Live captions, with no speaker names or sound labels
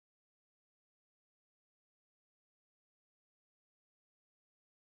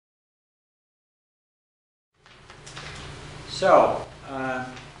So,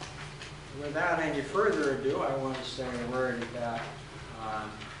 without any further ado, I want to say a word about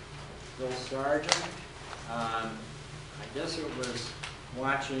Bill Sargent. I guess it was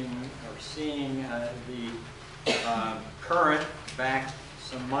watching or seeing the Current back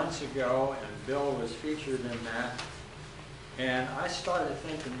some months ago, and Bill was featured in that. And I started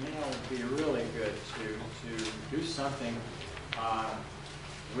thinking, you know, it would be really good to do something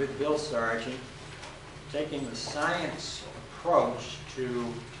with Bill Sargent, taking the science approach to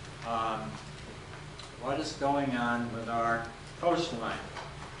what is going on with our coastline.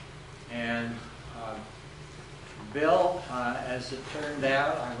 And Bill, as it turned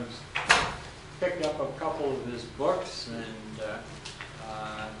out, I picked up a couple of his books and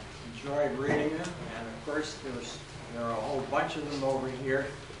enjoyed reading them. And of course, there are a whole bunch of them over here,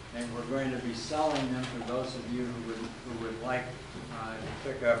 and we're going to be selling them for those of you who would like to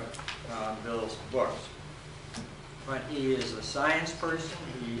pick up Bill's books. But he is a science person,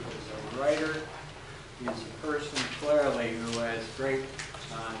 he is a writer, he's a person clearly who has great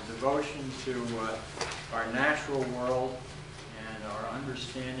devotion to our natural world and our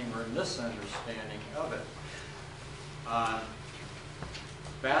understanding or misunderstanding of it.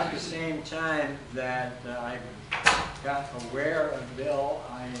 About the same time that I got aware of Bill,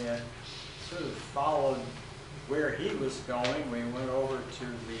 I sort of followed where he was going. We went over to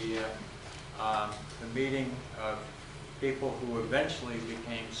the meeting of people who eventually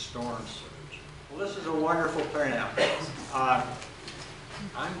became storm surge. Well, this is a wonderful turnout. I'm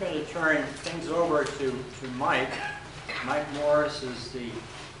going to turn things over to Mike. Mike Morris is the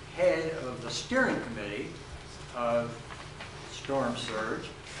head of the steering committee of Storm Surge,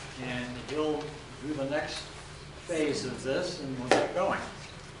 and he'll do the next phase of this, and we'll get going.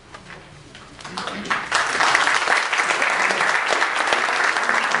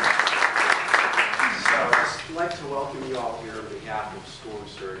 I'd like to welcome you all here on behalf of Storm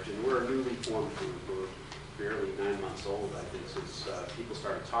Surge, and we're a newly formed group. We're barely 9 months old, I think, since people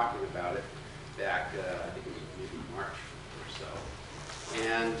started talking about it back, I think it was maybe March or so.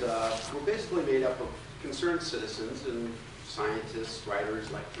 And we're basically made up of concerned citizens and scientists, writers,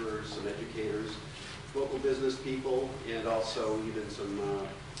 lecturers, some educators, local business people, and also even some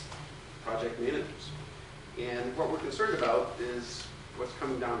project managers. And what we're concerned about is what's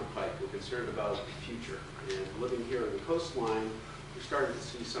coming down the pike. We're concerned about the future. And living here on the coastline, we're starting to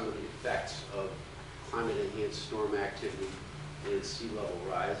see some of the effects of climate-enhanced storm activity and sea level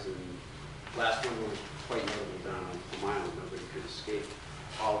rise. And last winter was quite notable down on Plum Island. Nobody could escape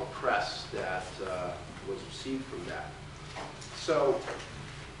all the press that was received from that. So,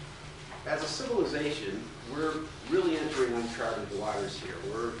 as a civilization, we're really entering uncharted waters here.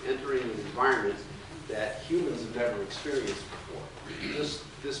 We're entering an environment that humans have never experienced before.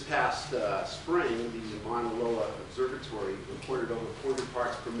 This past spring, the Mauna Loa Observatory reported over 400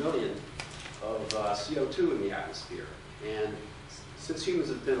 parts per million of CO2 in the atmosphere. And since humans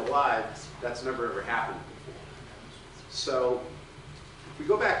have been alive, that's never ever happened before. So if we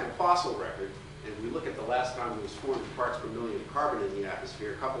go back to the fossil record, and we look at the last time there was 400 parts per million of carbon in the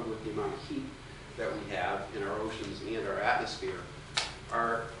atmosphere, coupled with the amount of heat that we have in our oceans and our atmosphere,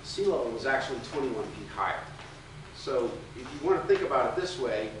 our sea level was actually 21 feet higher. So if you want to think about it this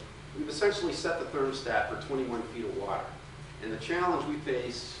way, we've essentially set the thermostat for 21 feet of water. And the challenge we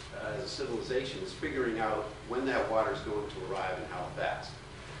face as a civilization is figuring out when that water is going to arrive and how fast.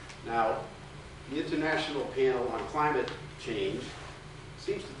 Now, the International Panel on Climate Change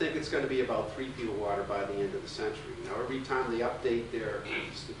seems to think it's going to be about 3 feet of water by the end of the century. Now, every time they update their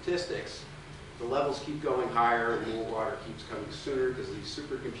statistics, the levels keep going higher and more water keeps coming sooner because these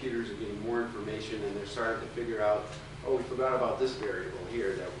supercomputers are getting more information and they're starting to figure out, oh, we forgot about this variable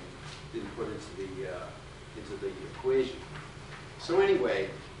here that we didn't put into the equation. So anyway,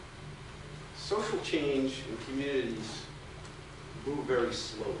 social change in communities move very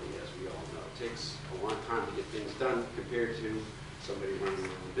slowly, as we all know. It takes a long time to get things done compared to somebody running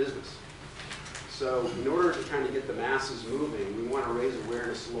their own business. So in order to kind of get the masses moving, we want to raise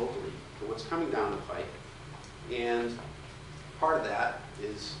awareness locally for what's coming down the pike. And part of that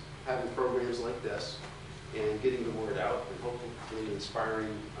is having programs like this and getting the word out and hopefully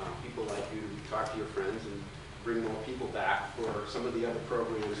inspiring people like you to talk to your friends and bring more people back for some of the other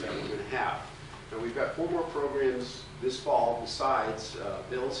programs that we're going to have. Now we've got 4 more programs this fall besides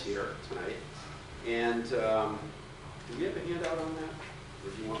Bill's here tonight. And do we have a handout on that? Or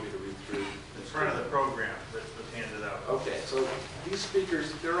do you want me to read through? In front of the program that's handed out. Okay, so these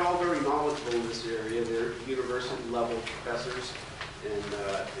speakers, they're all very knowledgeable in this area. They're university level professors and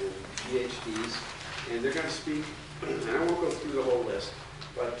PhDs. And they're going to speak, and I won't go through the whole list,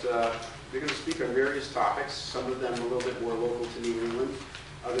 But they're going to speak on various topics, some of them a little bit more local to New England.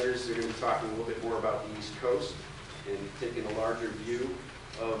 Others, they're going to be talking a little bit more about the East Coast and taking a larger view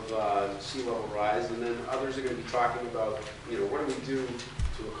of sea level rise. And then others are going to be talking about, what do we do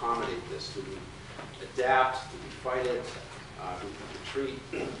to accommodate this? Do we adapt? Do we fight it? Do we retreat?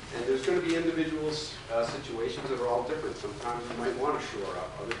 And there's going to be individuals, situations that are all different. Sometimes you might want to shore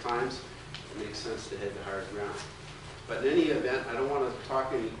up. Other times it makes sense to head to higher ground. But in any event, I don't want to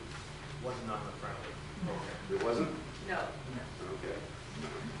talk any... Wasn't on the front of the program. It wasn't? No. Okay.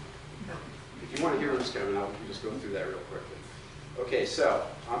 If you want to hear what's coming up, we can just go through that real quickly. Okay, so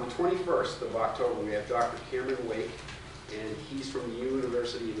on the 21st of October, we have Dr. Cameron Wake, and he's from the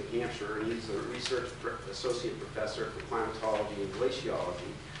University of New Hampshire, and he's a research associate professor for climatology and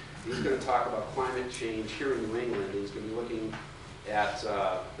glaciology. He's going to talk about climate change here in New England. He's going to be looking at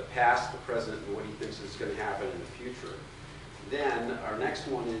the past, the present, and what he thinks is going to happen in the future. Then our next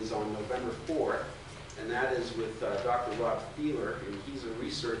one is on November 4th, and that is with Dr. Rob Feeler, and he's a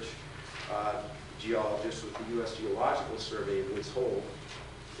research geologist with the U.S. Geological Survey in Woods Hole.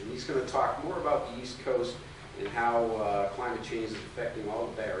 And he's going to talk more about the East Coast and how climate change is affecting all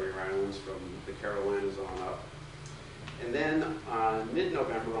the barrier islands from the Carolinas on up. And then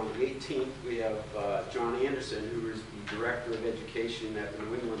mid-November, on the 18th, we have John Anderson, who is the Director of Education at the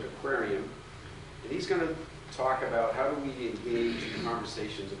New England Aquarium. And he's going to talk about how do we engage in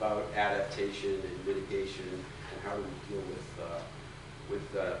conversations about adaptation and mitigation, and how do we deal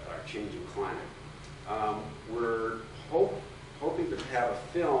with our changing climate. We're hoping to have a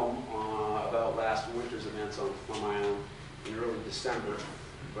film about last winter's events on Plum Island in early December,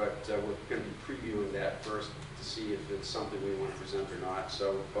 but we're going to be previewing that first to see if it's something we want to present or not.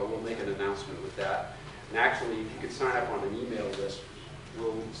 But we'll make an announcement with that. And actually, if you could sign up on an email list,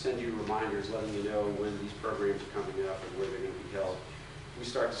 we'll send you reminders letting you know when these programs are coming up and where they're going to be held. If we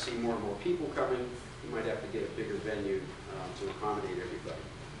start to see more and more people coming, we might have to get a bigger venue to accommodate everybody.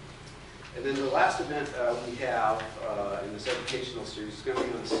 And then the last event we have in this educational series is going to be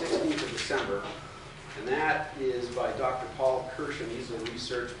on the 16th of December, and that is by Dr. Paul Kirsham. He's a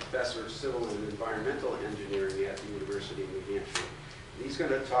research professor of civil and environmental engineering at the University of New Hampshire. And he's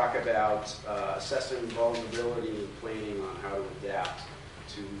going to talk about assessing vulnerability and planning on how to adapt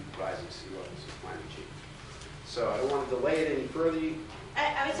to rising sea levels and climate change. So I don't want to delay it any further.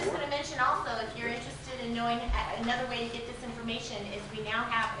 I was just going to mention also, if you're interested in knowing another way to get this information, is we now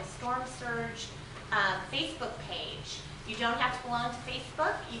have a Storm Surge Facebook page. You don't have to belong to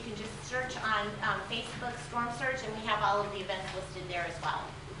Facebook. You can just search on Facebook Storm Surge, and we have all of the events listed there as well.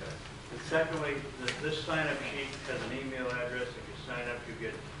 Okay. And secondly, this sign-up sheet has an email address. If you sign up, you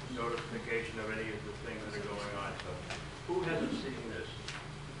get notification of any of the things that are going on. So who hasn't seen this?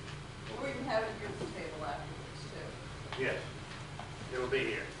 We can have it here at the table afterwards, too. Yes, it will be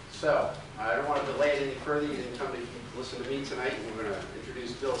here. So I don't want to delay it any further. You didn't come to listen to me tonight. We're going to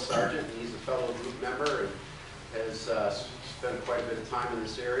introduce Bill Sargent. He's a fellow group member and has spent quite a bit of time in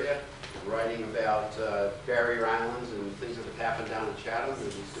this area, writing about barrier islands and things that have happened down in Chatham.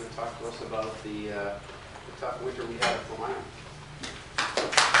 And he's going to talk to us about the tough winter we had at Plum Island.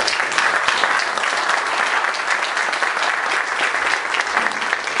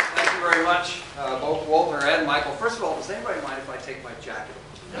 Thank you very much, both Walter and Michael. First of all, does anybody mind if I take my jacket off?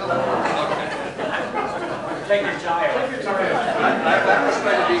 No. Okay. Take your tie off. That was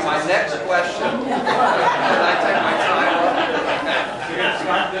going to be my next question. Can I take my tie off?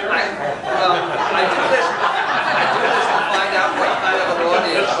 I do this to find out what kind of an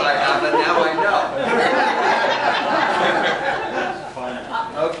audience I have, and now I know.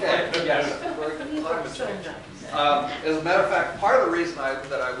 Okay. Yes. As a matter of fact, part of the reason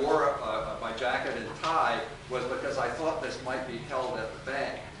that I wore my jacket and tie was because I thought this might be held at the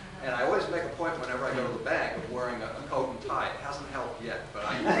bank. And I always make a point whenever I go to the bank of wearing a coat and tie. It hasn't helped yet, but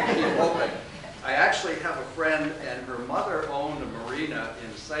I keep hoping. I actually have a friend, and her mother owned a marina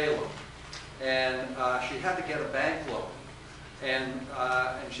in Salem. And she had to get a bank loan. And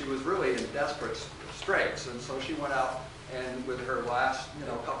she was really in desperate straits. And so she went out, and with her last,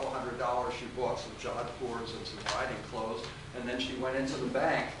 couple $100, she bought some jodhpurs and some riding clothes. And then she went into the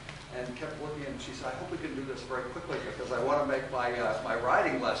bank and kept looking, and she said, I hope we can do this very quickly because I want to make my my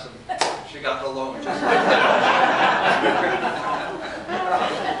riding lesson. She got the loan just like that.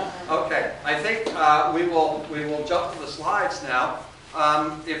 Okay, I think we will jump to the slides now.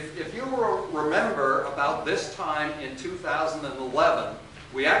 If you remember, about this time in 2011,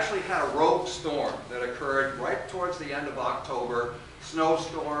 we actually had a rogue storm that occurred right towards the end of October,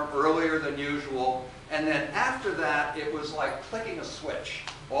 snowstorm earlier than usual, and then after that it was like clicking a switch.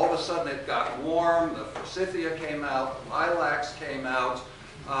 All of a sudden it got warm, the forsythia came out, the lilacs came out,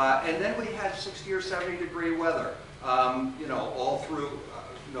 And then we had 60 or 70 degree weather, you know, all through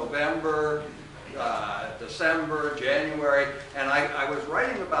November, December, January. And I was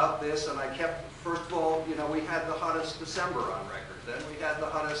writing about this, and I kept, first of all, you know, we had the hottest December on record. Then we had the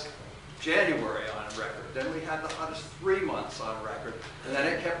hottest January on record. Then we had the hottest 3 months on record. And then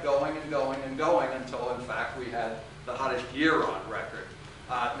it kept going and going and going until, in fact, we had the hottest year on record.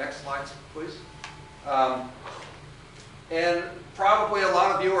 Next slide, please. And probably a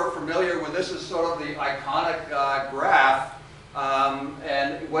lot of you are familiar with this. Is sort of the iconic graph.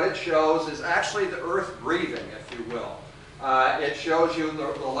 And what it shows is actually the Earth breathing, if you will. It shows you the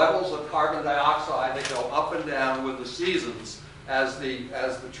levels of carbon dioxide that go up and down with the seasons as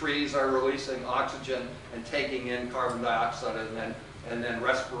the trees are releasing oxygen and taking in carbon dioxide and then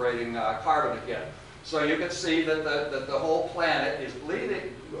respirating carbon again. So you can see that the whole planet is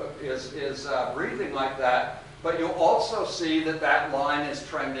breathing like that, but you'll also see that that line is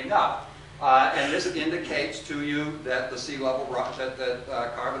trending up. And this indicates to you that the sea level, that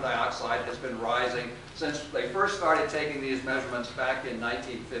carbon dioxide has been rising since they first started taking these measurements back in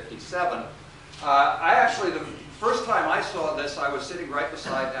 1957. The first time I saw this, I was sitting right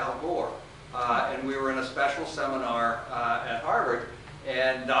beside Al Gore, and we were in a special seminar at Harvard,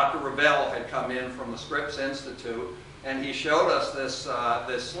 and Dr. Revelle had come in from the Scripps Institute, and he showed us this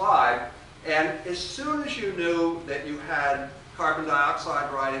slide, and as soon as you knew that you had carbon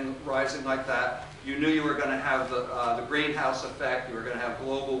dioxide rising like that, you knew you were going to have the greenhouse effect, you were going to have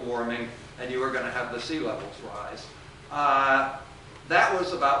global warming, and you were going to have the sea levels rise. That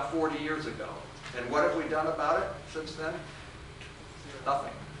was about 40 years ago. And what have we done about it since then?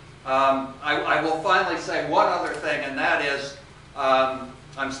 Nothing. I will finally say one other thing, and that is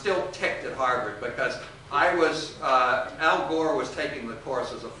I'm still ticked at Harvard because Al Gore was taking the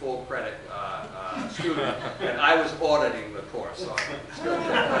course as a full credit student, and I was auditing the course. So I'm still ticked.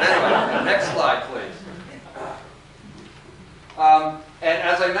 But anyway, next slide, please. And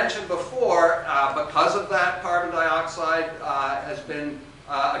as I mentioned before, because of that, carbon dioxide has been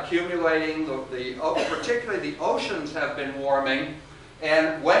accumulating. Particularly the oceans have been warming.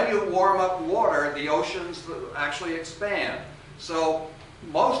 And when you warm up water, the oceans actually expand. So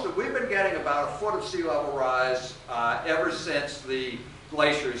we've been getting about a foot of sea level rise ever since the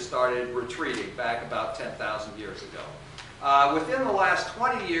glaciers started retreating back about 10,000 years ago. Within the last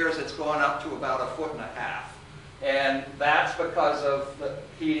 20 years, it's gone up to about 1.5 feet. And that's because of the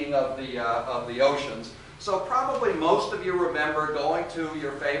heating of the oceans. So probably most of you remember going to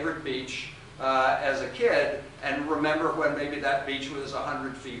your favorite beach as a kid and remember when maybe that beach was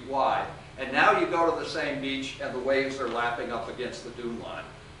 100 feet wide. And now you go to the same beach and the waves are lapping up against the dune line.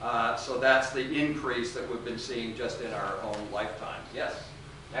 So that's the increase that we've been seeing just in our own lifetimes. Yes,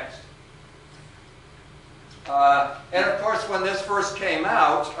 next. And of course, when this first came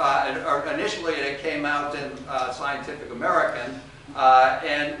out, initially it came out in Scientific American,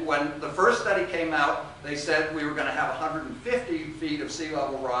 and when the first study came out, they said we were going to have 150 feet of sea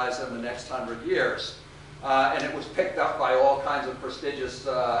level rise in the next 100 years. And it was picked up by all kinds of prestigious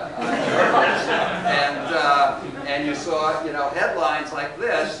journals. And you saw, you know, headlines like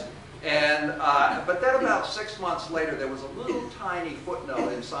this. But then about 6 months later, there was a little tiny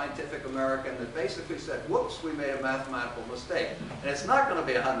footnote in Scientific American that basically said, whoops, we made a mathematical mistake. And it's not going to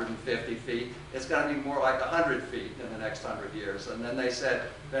be 150 feet. It's going to be more like 100 feet in the next 100 years. And then they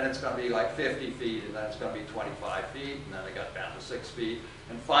said, then it's going to be like 50 feet, and then it's going to be 25 feet, and then they got down to 6 feet.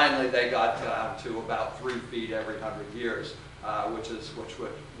 And finally, they got down to about 3 feet every 100 years, which is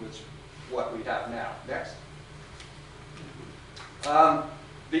what we have now. Next.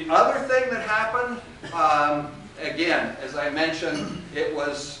 The other thing that happened, again, as I mentioned, it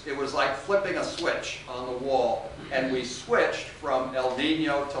was like flipping a switch on the wall, and we switched from El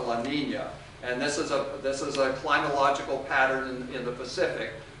Nino to La Nina. And this is a climatological pattern in the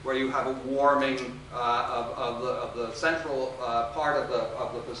Pacific, where you have a warming of the central part of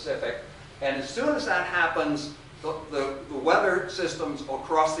the Pacific. And as soon as that happens, the weather systems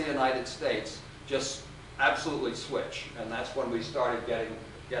across the United States just absolutely switch, and that's when we started getting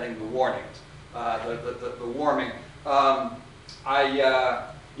the warnings, the warming.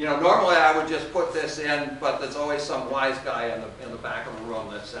 Normally I would just put this in, but there's always some wise guy in the back of the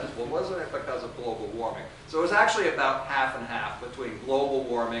room that says, well, wasn't it because of global warming? So it was actually about half and half between global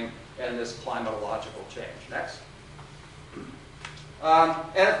warming and this climatological change. Next.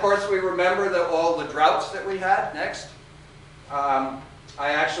 And of course, we remember all the droughts that we had. Next.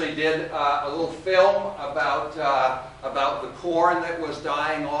 I actually did a little film about the corn that was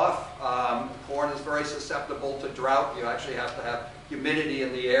dying off. Corn is very susceptible to drought. You actually have to have humidity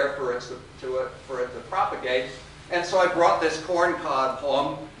in the air for it to propagate. And so I brought this corn cob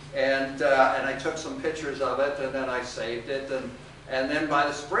home, and I took some pictures of it, and then I saved it, and then by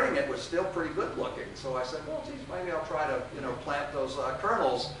the spring it was still pretty good looking. So I said, well, geez, maybe I'll try to plant those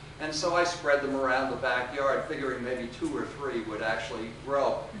kernels. And so I spread them around the backyard, figuring maybe 2 or 3 would actually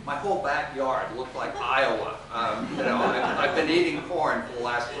grow. My whole backyard looked like Iowa. I've been eating corn for the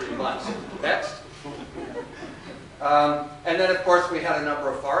last 3 months. Next. And then, of course, we had a number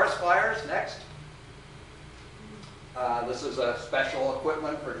of forest fires. Next. This is a special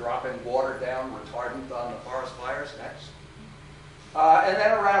equipment for dropping water down, retardant on the forest fires. Next. And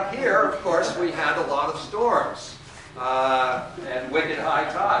then around here, of course, we had a lot of storms and wicked high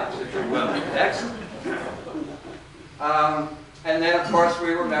tides, if you will. Next. And then, of course, we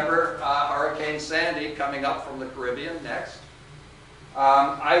remember Hurricane Sandy coming up from the Caribbean. Next.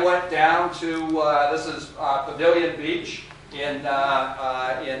 I went down to, this is Pavilion Beach in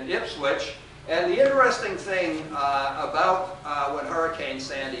Ipswich. And the interesting thing about when Hurricane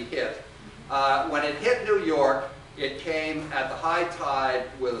Sandy hit, when it hit New York, it came at the high tide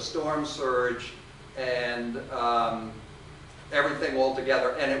with a storm surge and everything all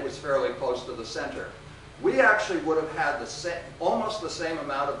together, and it was fairly close to the center. We actually would have had almost the same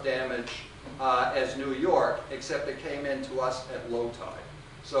amount of damage as New York, except it came into us at low tide.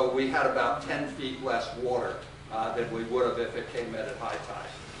 So we had about 10 feet less water than we would have if it came in at high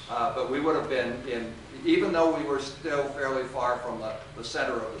tide. But we would have been in, even though we were still fairly far from the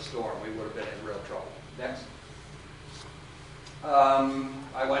center of the storm, we would have been in real trouble. Next.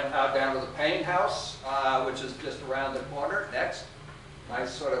 I went out down to the Payne House, which is just around the corner. Next.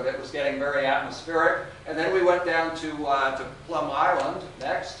 Nice sort of, it was getting very atmospheric. And then we went down to Plum Island.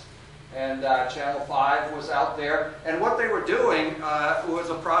 Next. And Channel 5 was out there. And what they were doing was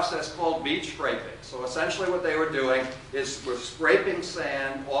a process called beach scraping. So essentially what they were doing is we're scraping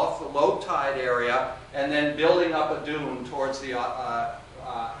sand off the low tide area and then building up a dune towards the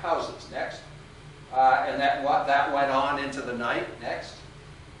houses. Next. And that went on into the night. Next.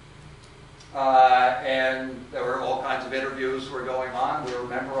 And there were all kinds of interviews were going on. We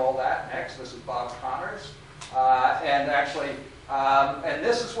remember all that. Next. This is Bob Connors. And actually, and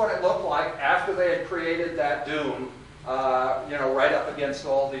this is what it looked like after they had created that dune, right up against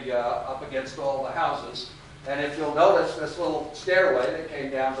all the houses. And if you'll notice this little stairway that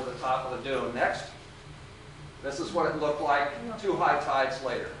came down to the top of the dune. Next. This is what it looked like 2 high tides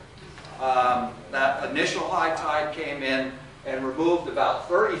later. That initial high tide came in and removed about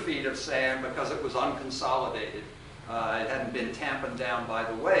 30 feet of sand because it was unconsolidated. It hadn't been tampened down by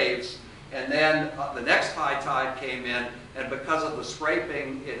the waves. And then the next high tide came in, and because of the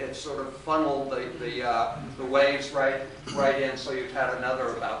scraping, it had sort of funneled the waves right in, so you've had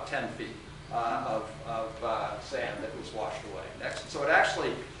another about 10 feet of sand that was washed away. Next. So it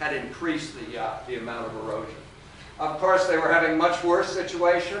actually had increased the amount of erosion. Of course, they were having a much worse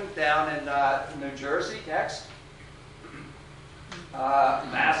situation down in New Jersey. Next.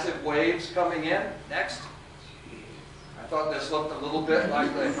 Massive waves coming in. Next. I thought this looked a little bit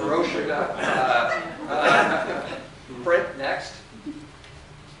like the Hiroshima print. Next.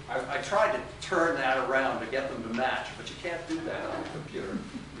 I tried to turn that around to get them to match, but you can't do that on a computer.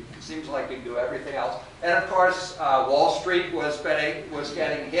 It seems like you can do everything else. And of course, Wall Street was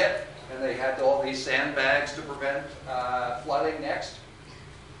getting hit, and they had all these sandbags to prevent flooding. Next.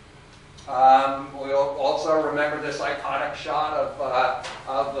 We'll also remember this iconic shot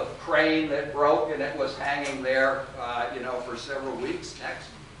of the crane that broke, and it was hanging there, for several weeks. Next.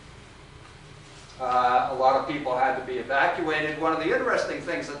 A lot of people had to be evacuated. One of the interesting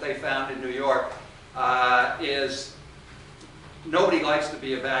things that they found in New York is nobody likes to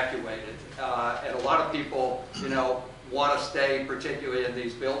be evacuated, and a lot of people, want to stay, particularly in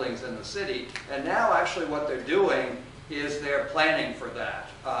these buildings in the city. And now, actually, what they're doing is they're planning for that.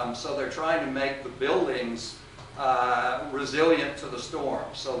 So they're trying to make the buildings resilient to the storm.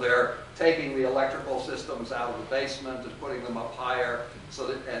 So they're taking the electrical systems out of the basement and putting them up higher, so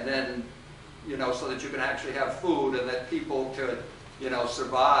that, and then, so that you can actually have food and that people could,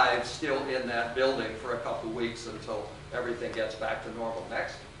 survive still in that building for a couple of weeks until everything gets back to normal.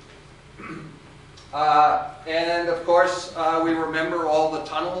 Next. And of course, we remember all the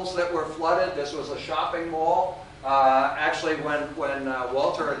tunnels that were flooded. This was a shopping mall. Actually, when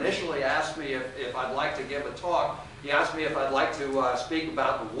Walter initially asked me if I'd like to give a talk, he asked me if I'd like to speak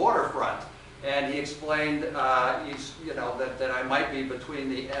about the waterfront. And he explained, that I might be between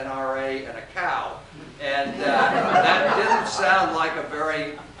the NRA and a cow. And that didn't sound like a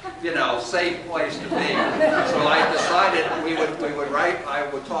very, safe place to be. So I decided I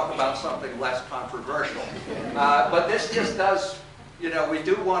would talk about something less controversial. But this just does, we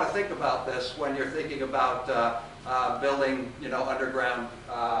do want to think about this when you're thinking about building, underground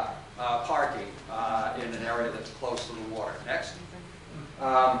parking in an area that's close to the water. Next.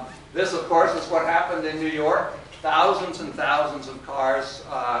 This, of course, is what happened in New York. Thousands and thousands of cars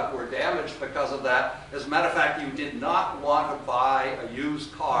were damaged because of that. As a matter of fact, you did not want to buy a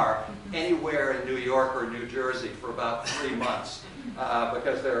used car anywhere in New York or New Jersey for about 3 months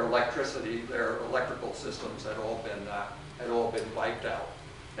because their electrical systems had all been wiped out.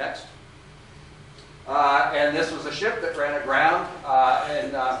 Next. And this was a ship that ran aground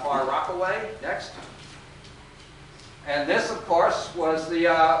in Far Rockaway. Next. And this, of course, was the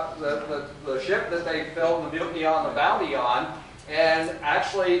ship that they filmed the Mutiny on the Bounty on. And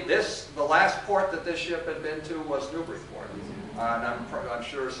actually, the last port that this ship had been to was Newburyport. And I'm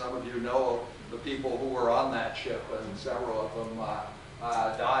sure some of you know the people who were on that ship, and several of them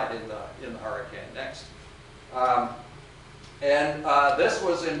died in the hurricane. Next. This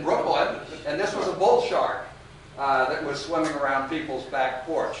was in Brooklyn, and this was a bull shark that was swimming around people's back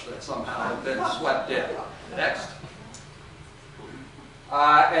porch that somehow had been swept in. Next.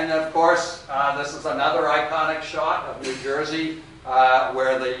 And then, of course, this is another iconic shot of New Jersey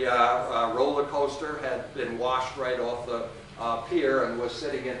where the roller coaster had been washed right off the pier and was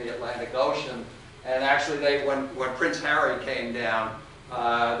sitting in the Atlantic Ocean. And actually, when Prince Harry came down,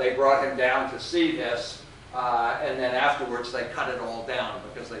 they brought him down to see this. And then afterwards, they cut it all down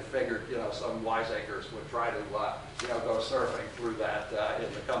because they figured, some wiseacres would try to, go surfing through that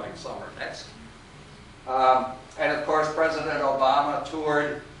in the coming summer. Next. And of course, President Obama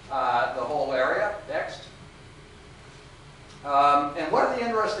toured the whole area. Next. And one of the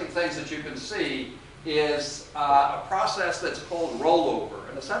interesting things that you can see is a process that's called rollover.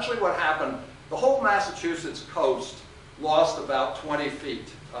 And essentially what happened, the whole Massachusetts coast lost about 20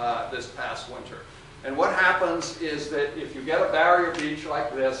 feet this past winter. And what happens is that if you get a barrier beach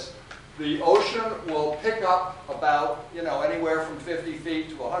like this, the ocean will pick up about, anywhere from 50 feet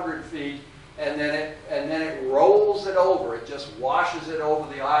to 100 feet, and then it rolls it over. It just washes it over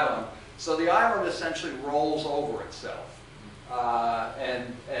the island. So the island essentially rolls over itself.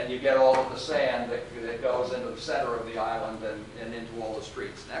 And you get all of the sand that goes into the center of the island and into all the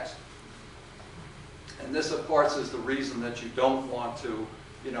streets. Next. And this, of course, is the reason that you don't want to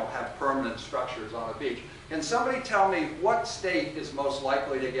have permanent structures on a beach. Can somebody tell me what state is most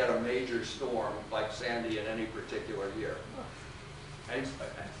likely to get a major storm like Sandy in any particular year?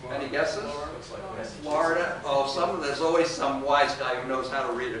 Any guesses? Florida. Oh, there's always some wise guy who knows how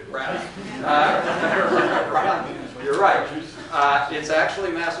to read a graph. You're right. It's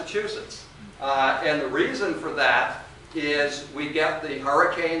actually Massachusetts. And the reason for that is we get the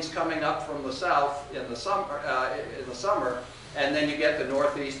hurricanes coming up from the south in the summer, and then you get the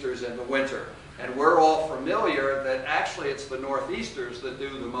northeasters in the winter. And we're all familiar that actually it's the northeasters that do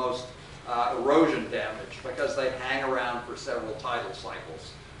the most erosion damage because they hang around for several tidal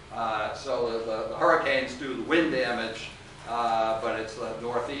cycles. So the hurricanes do the wind damage, but it's the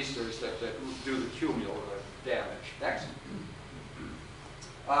northeasters that do the cumulative damage. Next.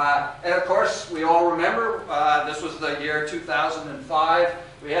 And of course, we all remember, this was the year 2005.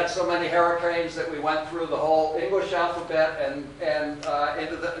 We had so many hurricanes that we went through the whole English alphabet and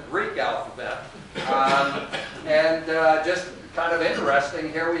into the Greek alphabet. Just kind of interesting,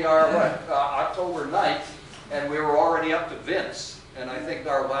 here we are, October 9th, and we were already up to Vince. And I think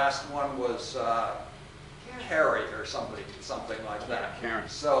our last one was Carrie or something like that. Karen.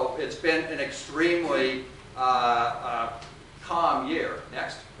 So it's been an extremely calm year.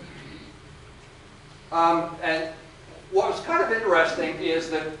 Next. And what was kind of interesting is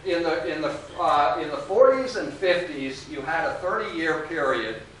that in the 40s and 50s, you had a 30-year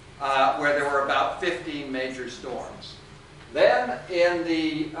period where there were about 15 major storms. Then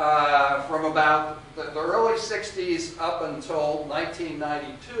from about the early 60s up until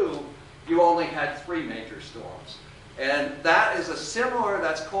 1992, you only had 3 major storms. And that is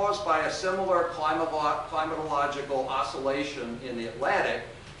that's caused by a similar climatological oscillation in the Atlantic.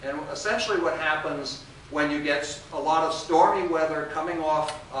 And essentially what happens when you get a lot of stormy weather coming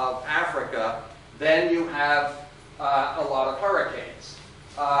off of Africa, then you have a lot of hurricanes.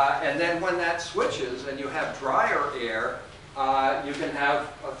 And then when that switches and you have drier air, you can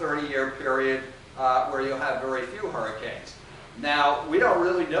have a 30-year period where you'll have very few hurricanes. Now, we don't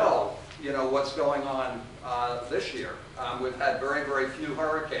really know, what's going on this year. We've had very, very few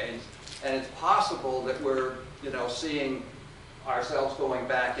hurricanes, and it's possible that we're, seeing ourselves going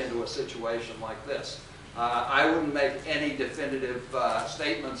back into a situation like this. I wouldn't make any definitive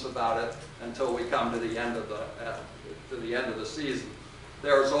statements about it until we come to the end of the season.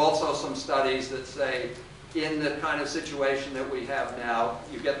 There's also some studies that say in the kind of situation that we have now,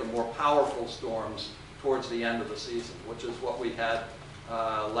 you get the more powerful storms towards the end of the season, which is what we had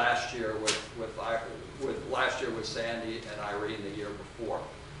last year with Sandy and Irene the year before.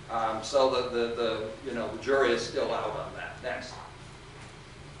 So the jury is still out on that. Next.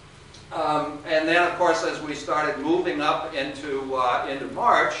 And then, of course, as we started moving up into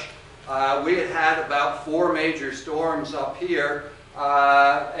March, we had about 4 major storms up here,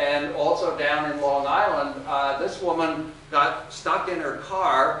 and also down in Long Island. This woman got stuck in her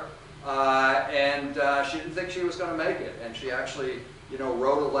car, and she didn't think she was going to make it. And she actually,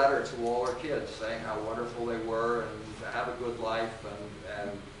 wrote a letter to all her kids saying how wonderful they were and to have a good life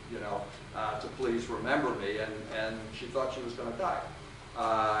and to please remember me. And she thought she was going to die.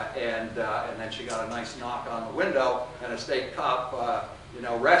 And then she got a nice knock on the window, and a state cop,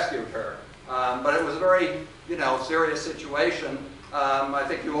 rescued her. But it was a very, serious situation. I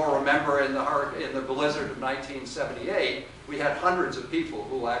think you all remember in the blizzard of 1978, we had hundreds of people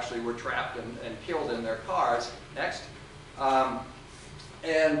who actually were trapped and killed in their cars. Next.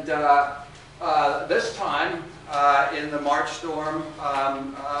 This time, in the March storm,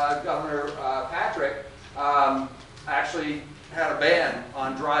 Governor Patrick actually had a ban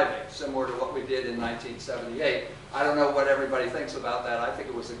on driving, similar to what we did in 1978. I don't know what everybody thinks about that. I think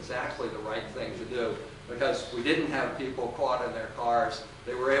it was exactly the right thing to do, because we didn't have people caught in their cars.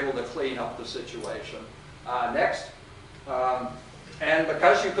 They were able to clean up the situation. Next. And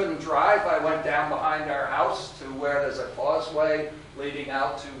because you couldn't drive, I went down behind our house to where there's a causeway leading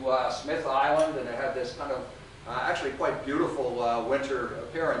out to Smith Island, and it had this kind of actually quite beautiful winter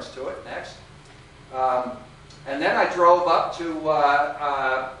appearance to it. Next. And then I drove up to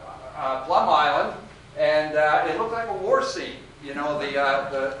Plum Island, and it looked like a war scene.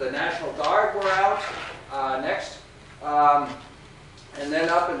 The National Guard were out. Next. And then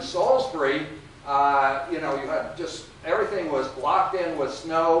up in Salisbury, you had just everything was blocked in with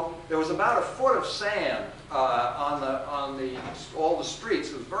snow. There was about a foot of sand on all the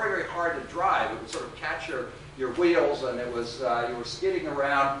streets. It was very, very hard to drive. It would sort of catch your wheels, and it was you were skidding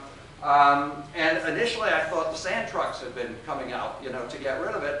around. And initially I thought the sand trucks had been coming out, to get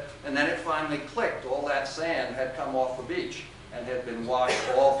rid of it, and then it finally clicked. All that sand had come off the beach and had been washed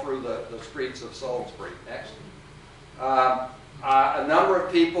all through the streets of Salisbury. Next. A number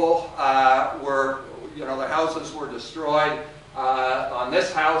of people were, their houses were destroyed. On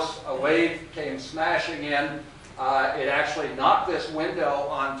this house, a wave came smashing in. It actually knocked this window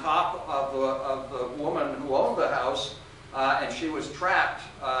on top of the woman who owned the house, and she was trapped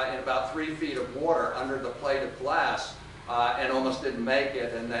in about 3 feet of water under the plate of glass, and almost didn't make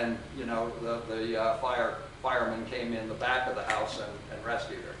it. And then, the firemen came in the back of the house and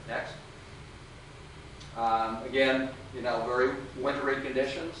rescued her. Next. Again, very wintry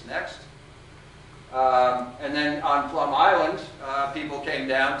conditions. Next. And then on Plum Island, people came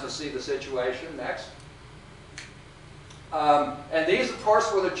down to see the situation. Next. And these, of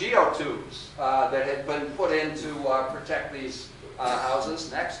course, were the geotubes that had been put in to protect these houses.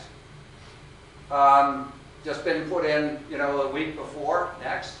 Next. Just been put in, a week before.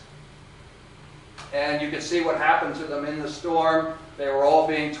 Next. And you can see what happened to them in the storm. They were all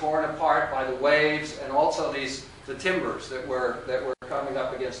being torn apart by the waves, and also the timbers that were coming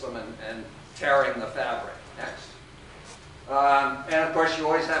up against them and tearing the fabric. Next. And of course, you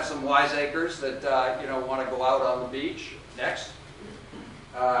always have some wiseacres that want to go out on the beach. Next.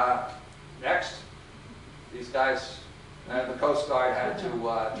 Next. These guys, the Coast Guard had to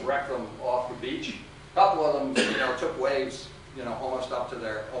direct them off the beach. A couple of them, took waves, almost up to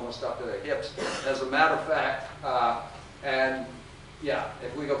their hips. As a matter of fact, and yeah,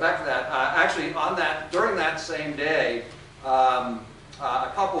 if we go back to that, actually during that same day, a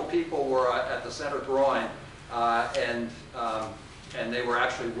couple people were at the center groin, and they were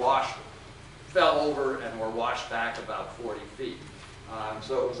actually fell over and were washed back about 40 feet.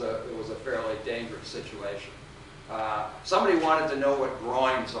 So it was a fairly dangerous situation. Somebody wanted to know what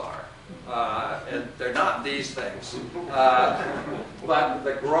groins are. And they're not these things. But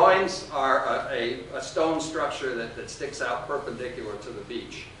the groins are a stone structure that sticks out perpendicular to the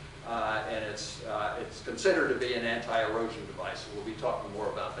beach. And it's considered to be an anti-erosion device. We'll be talking more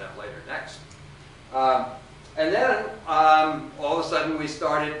about that later. Next. And then all of a sudden we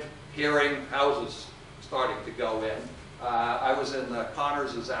started hearing houses starting to go in. I was in the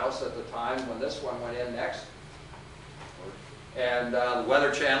Connors' house at the time when this one went in. Next. And the Weather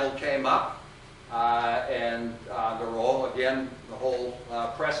Channel came up, and there were all, again, the whole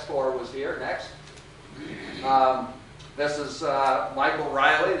press corps was here. Next. This is Michael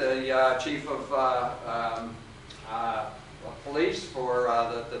Riley, the chief of police for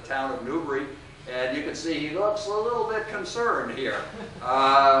the town of Newbury. And you can see he looks a little bit concerned here.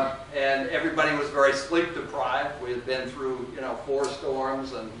 And everybody was very sleep deprived. We had been through, 4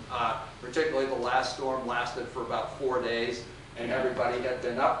 storms, and particularly the last storm lasted for about 4 days, and everybody had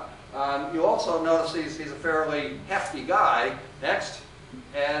been up. You also notice he's a fairly hefty guy. Next.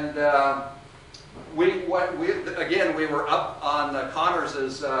 And we were up on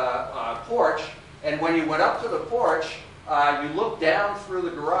Connors's porch, and when you went up to the porch, you looked down through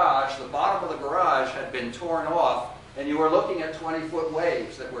the garage. The bottom of the garage had been torn off, and you were looking at 20-foot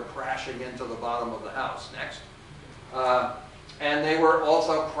waves that were crashing into the bottom of the house. Next. And they were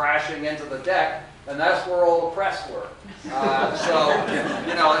also crashing into the deck, and that's where all the press were. It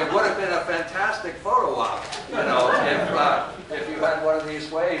would have been a fantastic photo op, if you had one of these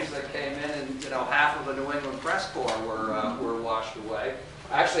waves that came in and, half of the New England press corps were washed away.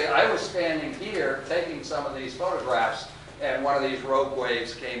 Actually, I was standing here taking some of these photographs, and one of these rogue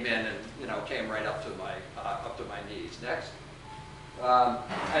waves came in and, came right up to my knees. Next.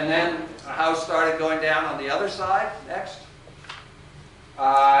 And then a house started going down on the other side. Next.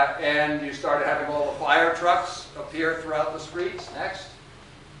 And you started having all the fire trucks appear throughout the streets. Next.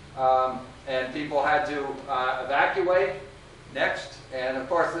 And people had to evacuate. Next. And of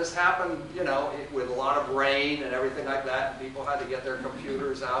course this happened, with a lot of rain and everything like that. And people had to get their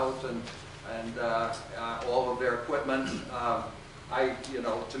computers out and all of their equipment.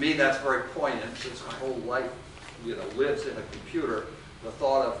 To me that's very poignant, since my whole life, lives in a computer. The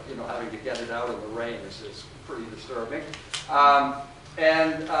thought of, having to get it out in the rain is pretty disturbing.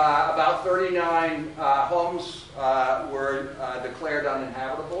 And about 39 homes were declared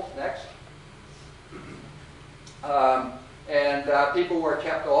uninhabitable. Next. And people were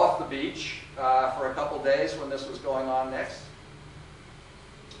kept off the beach for a couple days when this was going on. Next.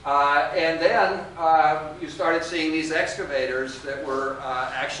 And then you started seeing these excavators that were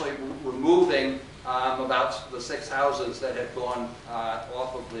actually removing about the 6 houses that had gone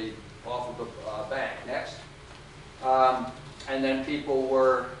off of the bank. Next. And then people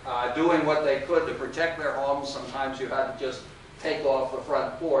were doing what they could to protect their homes. Sometimes you had to just take off the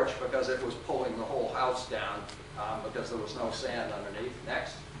front porch because it was pulling the whole house down because there was no sand underneath.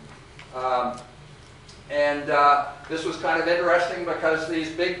 Next. And this was kind of interesting because these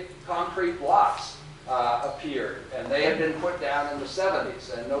big concrete blocks appeared, and they had been put down in the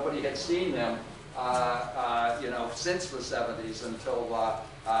 70s, and nobody had seen them since the 70s until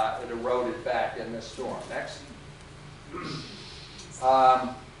it eroded back in this storm. Next.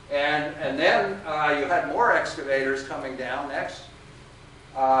 And then you had more excavators coming down. Next.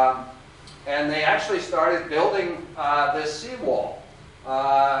 And they actually started building this seawall.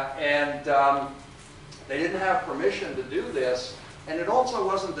 They didn't have permission to do this, and it also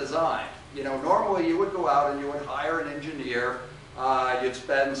wasn't designed. Normally you would go out and you would hire an engineer. You'd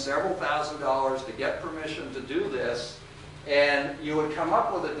spend several $1,000s to get permission to do this, and you would come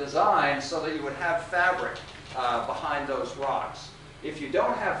up with a design so that you would have fabric behind those rocks. If you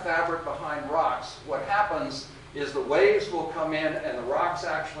don't have fabric behind rocks, what happens is the waves will come in and the rocks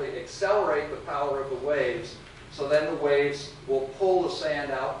actually accelerate the power of the waves, so then the waves will pull the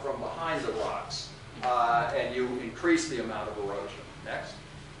sand out from behind the rocks, and you increase the amount of erosion. Next.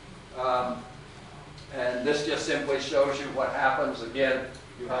 And this just simply shows you what happens. Again,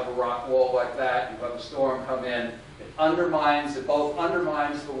 you have a rock wall like that, you have a storm come in, it both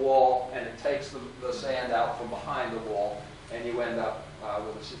undermines the wall and it takes the sand out from behind the wall, and you end up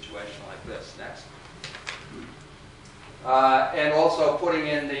with a situation like this. Next. And also putting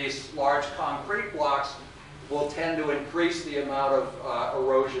in these large concrete blocks will tend to increase the amount of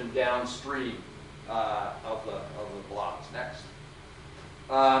erosion downstream of the blocks. Next.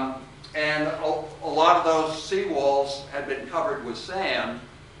 And a lot of those seawalls had been covered with sand,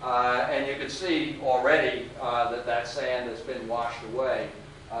 and you can see already that sand has been washed away,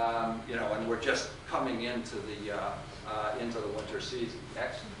 and we're just coming into the winter season.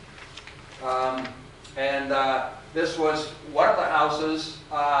 Next. This was one of the houses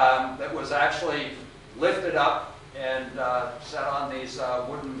that was actually lifted up and set on these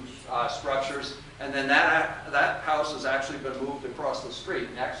wooden structures, and then that house has actually been moved across the street.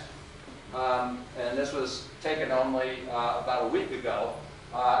 Next. And this was taken only about a week ago,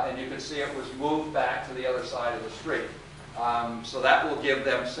 and you can see it was moved back to the other side of the street. So that will give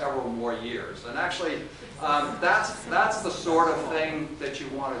them several more years. And actually, that's the sort of thing that you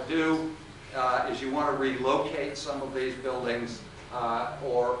want to do, is you want to relocate some of these buildings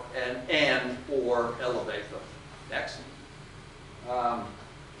or elevate them. Next.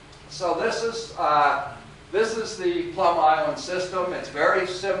 So this is the Plum Island system. It's very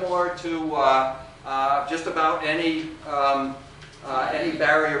similar to just about any Any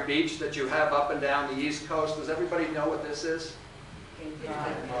barrier beach that you have up and down the East Coast, does everybody know what this is?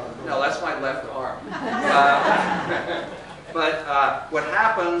 No, that's my left arm. But what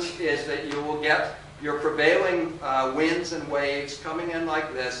happens is that you will get your prevailing winds and waves coming in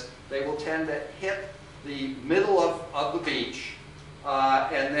like this. They will tend to hit the middle of the beach.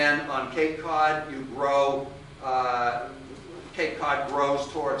 And then on Cape Cod, you grow, Cape Cod grows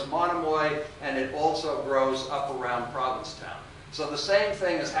towards Monomoy, and it also grows up around Provincetown. So the same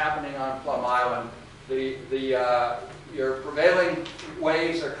thing is happening on Plum Island. Your prevailing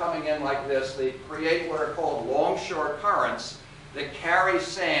waves are coming in like this. They create what are called longshore currents that carry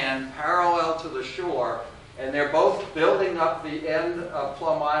sand parallel to the shore, and they're both building up the end of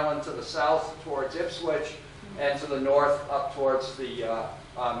Plum Island to the south towards Ipswich and to the north up towards the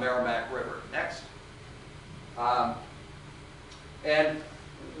Merrimack River. Next. And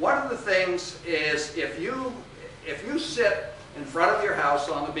one of the things is if you sit in front of your house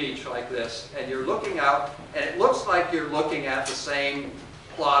on the beach like this, and you're looking out, and it looks like you're looking at the same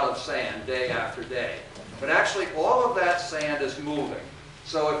plot of sand day after day. But actually, all of that sand is moving.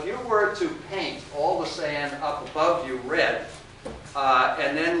 So if you were to paint all the sand up above you red,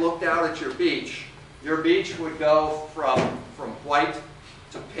 and then looked out at your beach would go from white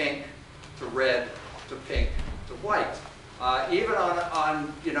to pink to red to pink to white. Even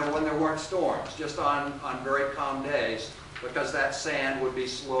on when there weren't storms, just on very calm days, because that sand would be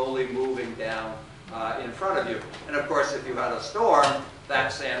slowly moving down in front of you. And of course, if you had a storm,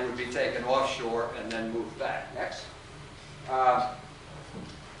 that sand would be taken offshore and then moved back. Next.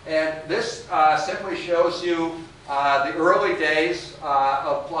 And this simply shows you the early days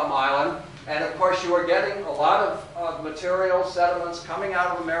of Plum Island. And of course, you are getting a lot of material sediments coming out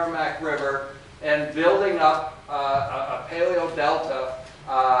of the Merrimack River and building up a paleo delta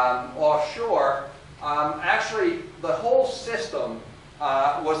offshore. Actually, the whole system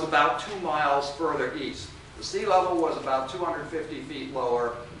was about 2 miles further east. The sea level was about 250 feet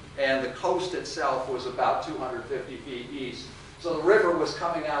lower, and the coast itself was about 250 feet east. So the river was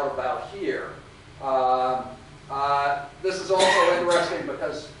coming out about here. This is also interesting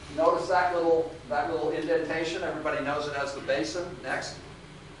because notice that little indentation. Everybody knows it as the basin. Next.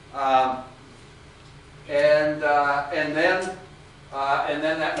 And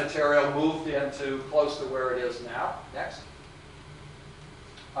then that material moved into close to where it is now. Next.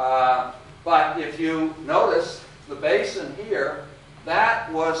 But if you notice the basin here,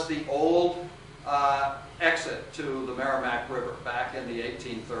 that was the old exit to the Merrimack River back in the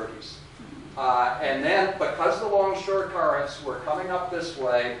 1830s. And then, because the longshore currents were coming up this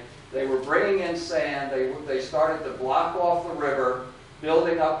way, they were bringing in sand. They started to block off the river,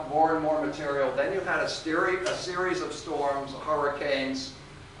 building up more and more material. Then you had a series of storms, hurricanes,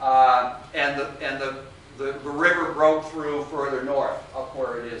 and the river broke through further north, up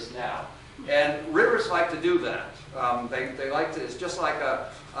where it is now. And rivers like to do that. They like to. It's just like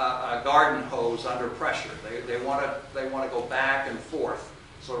a garden hose under pressure. They want to go back and forth,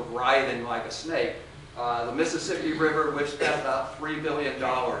 sort of writhing like a snake. The Mississippi River, we've spent about $3 billion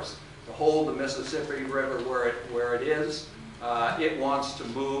to hold the Mississippi River where it is. It wants to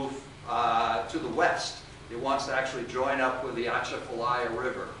move to the west. It wants to actually join up with the Atchafalaya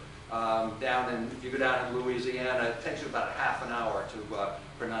River. If you go down in Louisiana, it takes you about half an hour to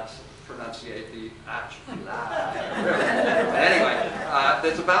pronunciate the Atchafalaya River. But anyway,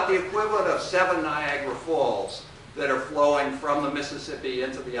 it's about the equivalent of 7 Niagara Falls that are flowing from the Mississippi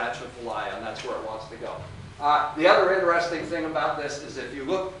into the Atchafalaya, and that's where it wants to go. The other interesting thing about this is if you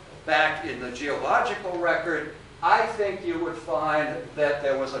look back in the geological record, I think you would find that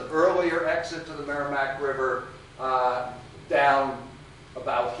there was an earlier exit to the Merrimack River down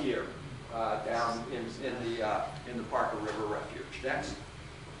about here, down in the Parker River Refuge. Next.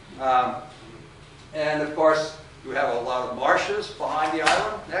 And of course, you have a lot of marshes behind the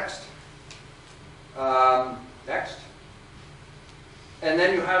island. Next. Next. And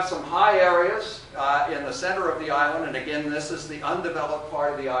then you have some high areas in the center of the island. And again, this is the undeveloped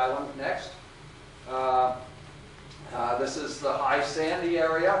part of the island. Next. This is the high sandy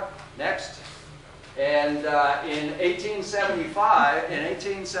area. Next. And in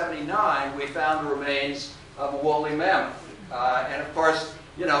 1879, we found the remains of a woolly mammoth. And of course,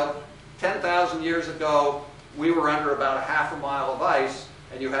 10,000 years ago, we were under about half a mile of ice,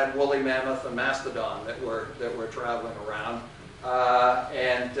 and you had woolly mammoth and mastodon that were traveling around.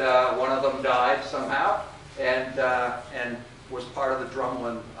 And one of them died somehow, and was part of the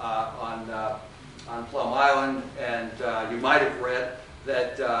drumlin on Plum Island. And you might have read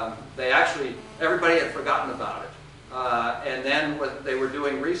that everybody had forgotten about it. And then when they were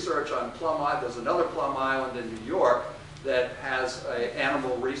doing research on Plum Island, there's another Plum Island in New York, that has an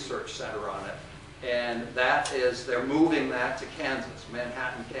animal research center on it. And that is, they're moving that to Kansas,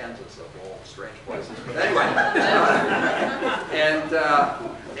 Manhattan, Kansas, of all strange places. But anyway,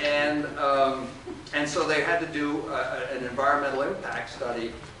 and so they had to do an environmental impact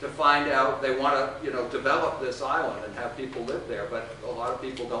study to find out, they want to, develop this island and have people live there, but a lot of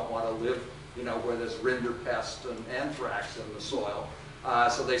people don't want to live, where there's rinderpest and anthrax in the soil.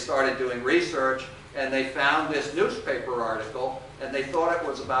 So they started doing research, and they found this newspaper article, and they thought it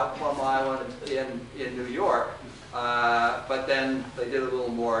was about Plum Island in New York, but then they did a little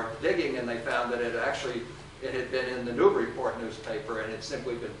more digging, and they found that it had been in the Newburyport newspaper, and had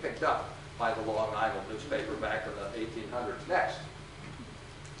simply been picked up by the Long Island newspaper back in the 1800s. Next.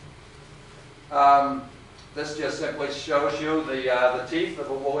 This just simply shows you the teeth of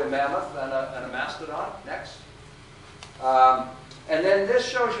a woolly mammoth and a mastodon. Next. And then this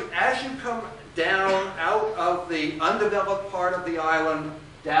shows you, as you come down out of the undeveloped part of the island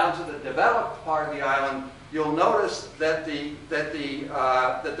down to the developed part of the island, you'll notice that the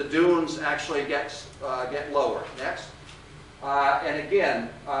dunes actually get lower. Next. And again,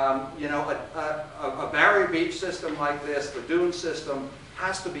 a barrier beach system like this, the dune system,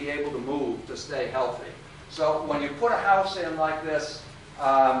 has to be able to move to stay healthy. So when you put a house in like this,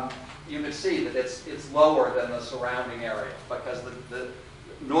 you can see that it's lower than the surrounding area, because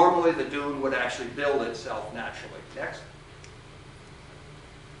normally the dune would actually build itself naturally. Next.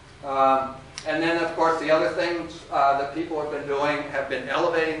 And then, of course, the other things that people have been doing have been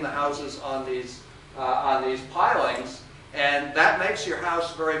elevating the houses on these pilings, and that makes your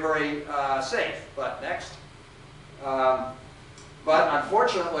house very, very safe. But next. But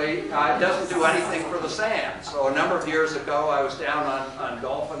unfortunately, it doesn't do anything for the sand. So a number of years ago, I was down on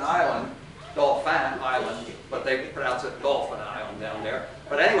Dolphin Island, but they pronounce it Dolphin Island down there.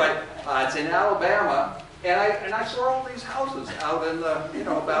 But anyway, it's in Alabama, and I saw all these houses out in the,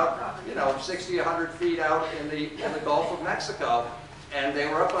 about 60, 100 feet out in the Gulf of Mexico, and they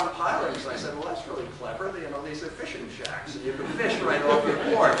were up on pilings. And I said, well, that's really clever. These are fishing shacks, and you can fish right off your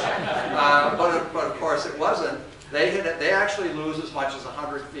porch. But of course, it wasn't. They actually lose as much as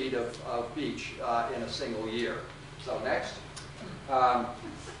 100 feet of beach in a single year. So next.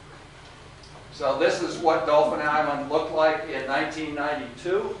 So this is what Dolphin Island looked like in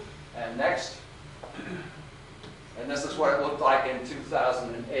 1992. And next. And this is what it looked like in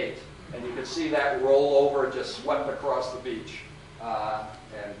 2008. And you can see that roll over just swept across the beach.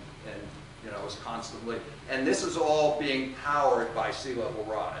 And it was constantly. And this is all being powered by sea level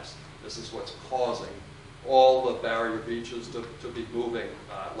rise. This is what's causing all the barrier beaches to be moving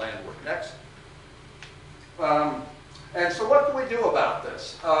landward. Next. And so what do we do about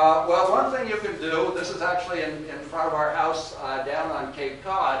this? Well, one thing you can do, this is actually in front of our house down on Cape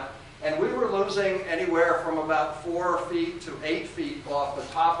Cod, and we were losing anywhere from about 4 feet to 8 feet off the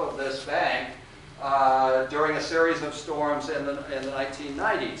top of this bank during a series of storms in the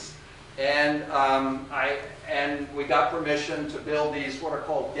 1990s. And we got permission to build these what are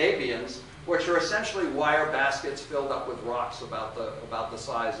called gabions, which are essentially wire baskets filled up with rocks about the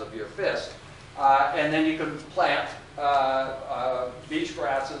size of your fist. And then you can plant beach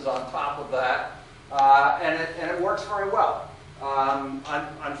grasses on top of that, and it works very well.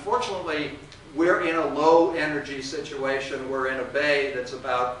 Unfortunately, we're in a low energy situation. We're in a bay that's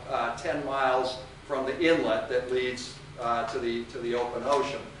about 10 miles from the inlet that leads to the open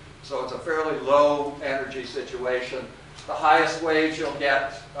ocean. So it's a fairly low energy situation. The highest waves you'll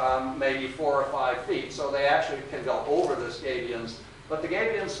get maybe 4 or 5 feet. So they actually can go over the gabions. But the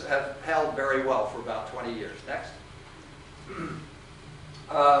gabions have held very well for about 20 years. Next.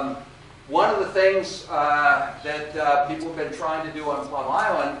 One of the things that people have been trying to do on Plum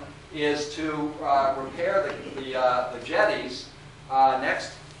Island is to repair the jetties.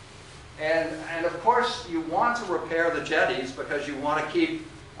 Next. And of course, you want to repair the jetties because you want to keep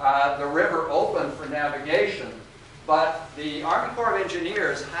the river open for navigation. But the Army Corps of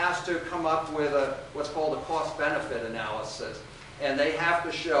Engineers has to come up with what's called a cost-benefit analysis. And they have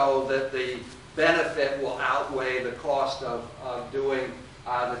to show that the benefit will outweigh the cost of doing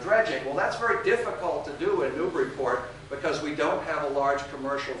the dredging. Well, that's very difficult to do in Newburyport because we don't have a large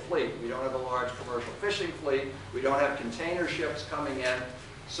commercial fleet. We don't have a large commercial fishing fleet. We don't have container ships coming in.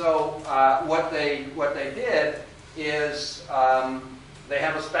 So what they did is they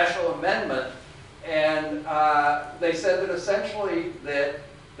have a special amendment, and they said that essentially that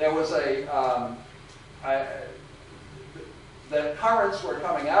there was that currents were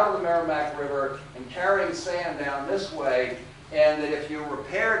coming out of the Merrimack River and carrying sand down this way, and that if you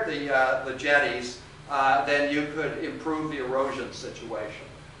repaired the jetties, then you could improve the erosion situation.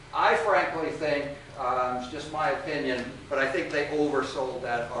 I frankly think It's just my opinion, but I think they oversold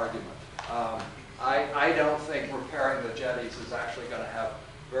that argument. I don't think repairing the jetties is actually going to have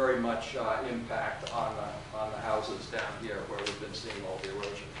very much impact on the houses down here where we've been seeing all the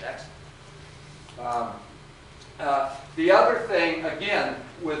erosion. Next. The other thing, again,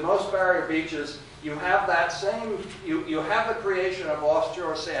 with most barrier beaches, you have that same, you have the creation of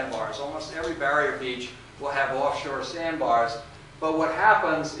offshore sandbars. Almost every barrier beach will have offshore sandbars. But what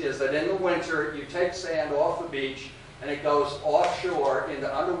happens is that in the winter, you take sand off the beach and it goes offshore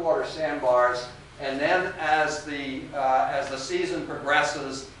into underwater sandbars. And then as the season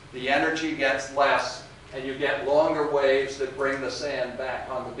progresses, the energy gets less and you get longer waves that bring the sand back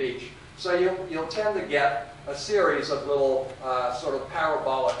on the beach. So you'll tend to get a series of little sort of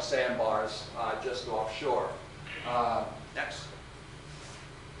parabolic sandbars just offshore. Next.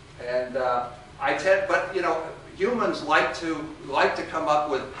 And but you know, humans like to come up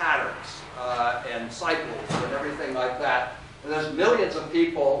with patterns and cycles and everything like that. And there's millions of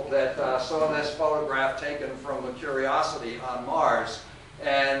people that saw this photograph taken from the Curiosity on Mars,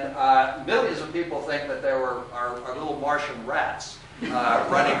 and millions of people think that there are little Martian rats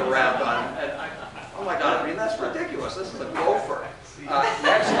running around on. And oh my God! I mean, that's ridiculous. This is a gopher.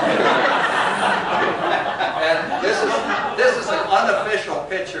 Next. And this is an unofficial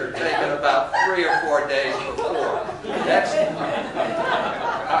picture taken about 3 or 4 days before. Next.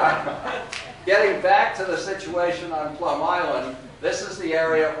 Getting back to the situation on Plum Island, this is the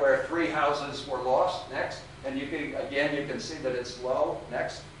area where 3 houses were lost. Next. And you can see that it's low.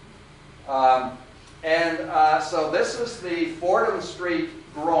 Next. So this is the Fordham Street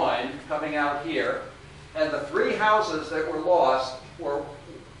groin coming out here. And the 3 houses that were lost were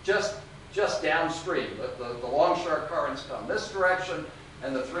just downstream. The longshore currents come this direction,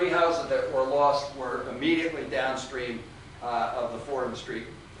 and the 3 houses that were lost were immediately downstream of the Fordham Street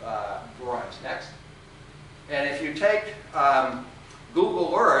groins. Next. And if you take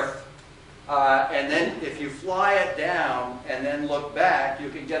Google Earth, and then if you fly it down and then look back, you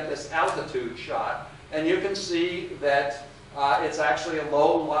can get this altitude shot, and you can see that it's actually a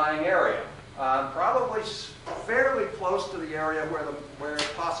low-lying area. Probably fairly close to the area where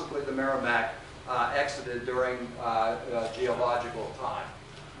possibly the Merrimack exited during geological time.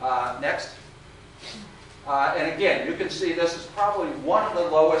 Next. And again, you can see this is probably one of the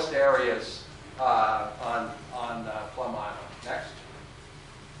lowest areas on Plum Island. Next.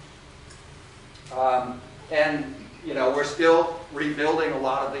 And you know, we're still rebuilding a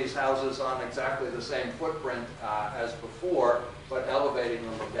lot of these houses on exactly the same footprint as before, but elevating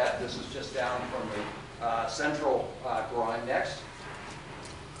them a bit. This is just down from the central groin. Next.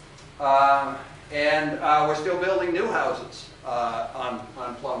 And we're still building new houses on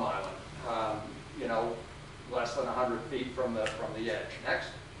Plum Island. You know, less than 100 feet from the edge.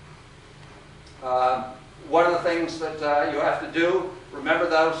 Next. One of the things that you have to do, remember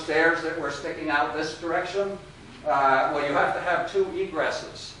those stairs that were sticking out this direction? Well, you have to have 2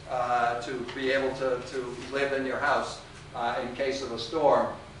 egresses to be able to live in your house in case of a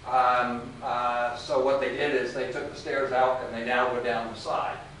storm. So what they did is they took the stairs out and they now go down the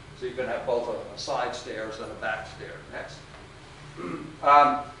side. So you can have both a side stairs and a back stair. Next.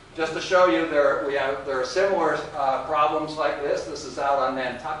 Just to show you, there are similar problems like this. This is out on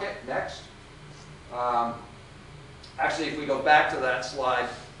Nantucket. Next. Actually, if we go back to that slide,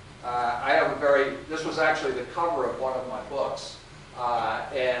 I have this was actually the cover of one of my books.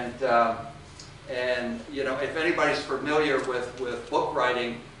 And you know, if anybody's familiar with book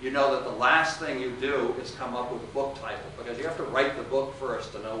writing, you know that the last thing you do is come up with a book title, because you have to write the book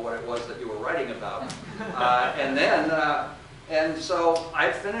first to know what it was that you were writing about. And so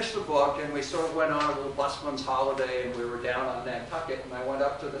I finished the book, and we sort of went on a little busman's holiday, and we were down on Nantucket, and I went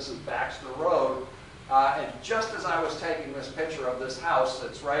up to this is Baxter Road, and just as I was taking this picture of this house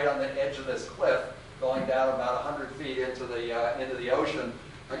that's right on the edge of this cliff, going down about 100 feet into the ocean,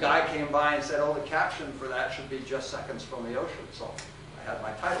 a guy came by and said, "Oh, the caption for that should be 'Just Seconds from the Ocean.'" So I had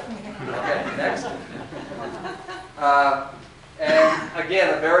my title. Okay, next. And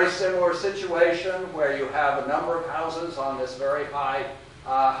again, a very similar situation where you have a number of houses on this very high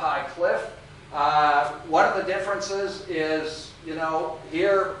cliff. One of the differences is, you know,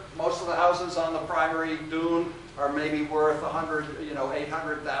 here most of the houses on the primary dune are maybe worth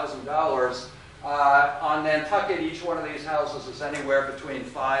 $800,000. On Nantucket, each one of these houses is anywhere between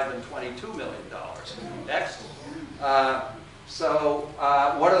 $5 and $22 million. Next. So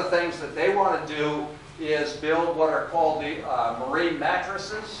one of the things that they want to do is build what are called the marine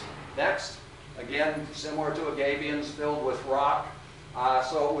mattresses. Next. Again, similar to agavians filled with rock.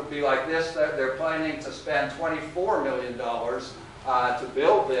 So it would be like this. They're planning to spend $24 million to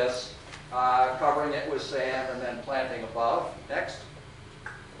build this. covering it with sand and then planting above. Next.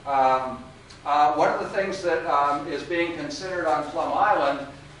 One of the things that is being considered on Plum Island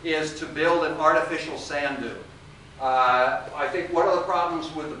is to build an artificial sand dune. I think one of the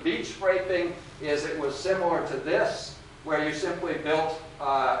problems with the beach scraping is it was similar to this, where you simply built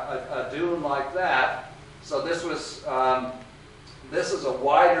a dune like that. So this was, this is a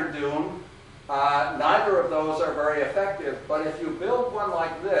wider dune. Neither of those are very effective, but if you build one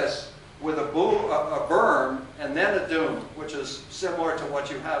like this with a berm and then a dune, which is similar to what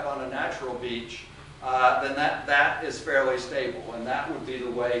you have on a natural beach, then that is fairly stable, and that would be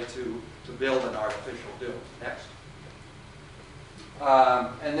the way to build an artificial dune. Next.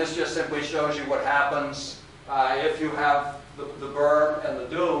 And this just simply shows you what happens if you have the berm and the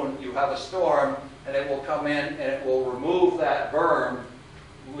dune. You have a storm, and it will come in and it will remove that berm,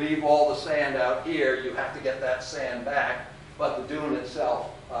 leave all the sand out here. You have to get that sand back, but the dune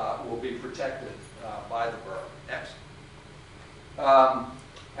itself will be protected by the berm. Next.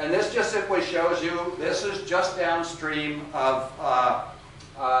 And this just simply shows you, this is just downstream of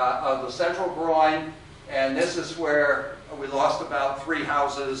the central groin, and this is where we lost about 3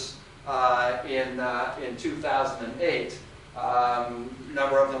 houses in 2008. A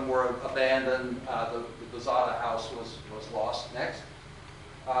number of them were abandoned. The Bazada house was lost. Next.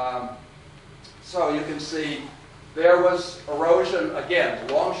 So you can see there was erosion, again,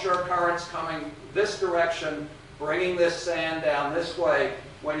 longshore currents coming this direction, bringing this sand down this way.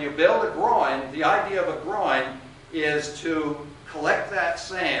 When you build a groin, the idea of a groin is to collect that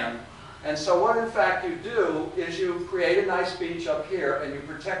sand. And so what in fact you do is you create a nice beach up here and you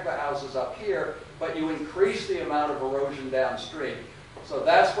protect the houses up here, but you increase the amount of erosion downstream. So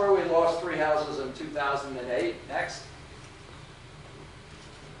that's where we lost 3 houses in 2008. Next.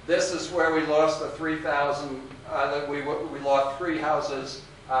 This is where we lost the 3,000, we lost 3 houses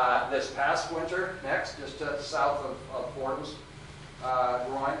this past winter. Next, just south of Fordham's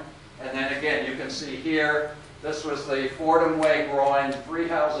groin. And then again, you can see here, this was the Fordham Way groin, 3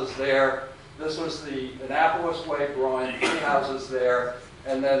 houses there. This was the Annapolis Way groin, 3 houses there.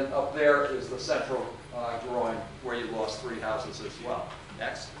 And then up there is the central groin where you lost 3 houses as well.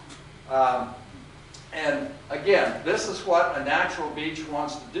 Next. And again, this is what a natural beach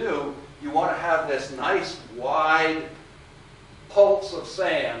wants to do. You want to have this nice wide pulse of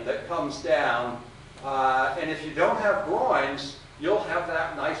sand that comes down. And if you don't have groins, you'll have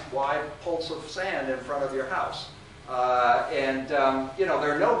that nice wide pulse of sand in front of your house. You know,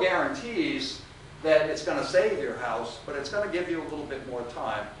 there are no guarantees that it's going to save your house, but it's going to give you a little bit more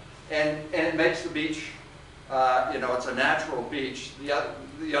time. And it makes the beach, you know, it's a natural beach.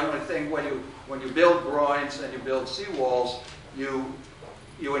 The only thing when you build groins and you build seawalls, you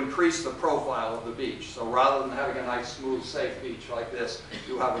increase the profile of the beach. So rather than having a nice, smooth, safe beach like this,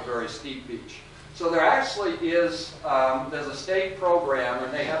 you have a very steep beach. So there actually is, there's a state program,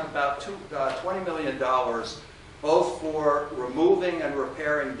 and they have about $20 million, both for removing and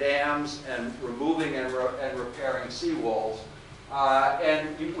repairing dams and removing and repairing seawalls.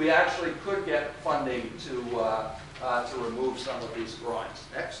 And we actually could get funding to remove some of these groins.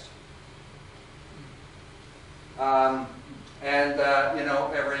 Next. You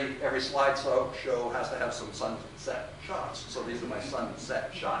know, every slideshow has to have some sunset shots. So these are my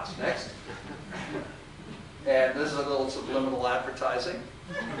sunset shots. Next. And this is a little subliminal advertising.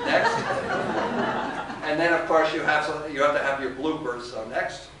 Next. And then, of course, you have to have your bloopers. So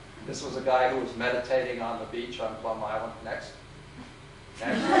next. This was a guy who was meditating on the beach on Plum Island. Next.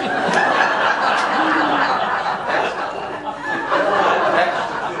 Next. Next. Next.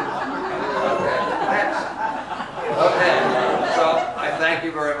 Okay. Next. Okay. So I thank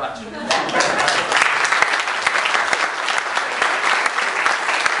you very much.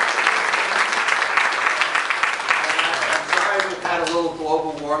 Had a little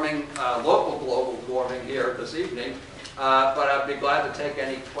global warming, local global warming here this evening, but I'd be glad to take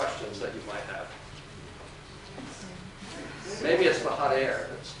any questions that you might have. Maybe it's the hot air.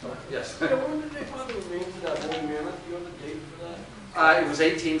 Yes. Yeah, when did they find the remains of that woolly mammoth? Do you have the date for that? It was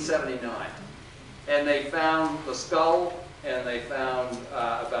 1879, and they found the skull, and they found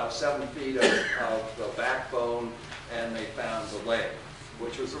about 7 feet of the backbone, and they found the leg,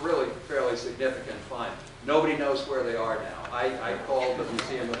 which was a really fairly significant find. Nobody knows where they are now. I called the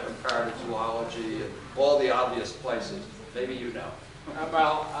Museum of Comparative Zoology and all the obvious places. Maybe you know.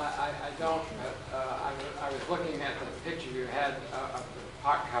 Well, I don't, but I was looking at the picture you had of the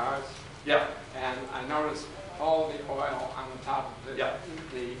parked cars. Yep. And I noticed all the oil on the top of the, Yep.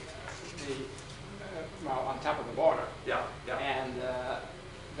 well, on top of the border. Yeah, yeah. And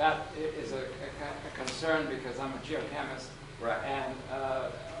that is a concern because I'm a geochemist. Right. And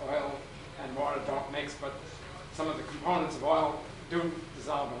oil and water don't mix, but some of the components of oil do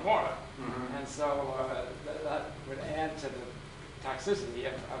dissolve in water. And so that would add to the toxicity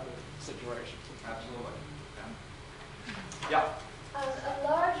of the situation. Absolutely. Yeah. A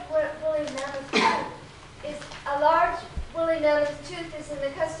large woolly mammoth tooth is a large woolly mammoth tooth is in the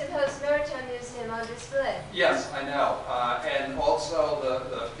Custom House Maritime Museum on display. Yes, I know. And also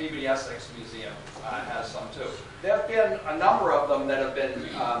the Peabody Essex Museum has some too. There have been a number of them that have been,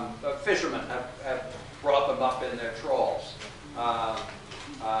 fishermen have brought them up in their trawls.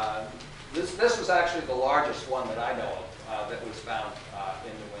 This was actually the largest one that I know of that was found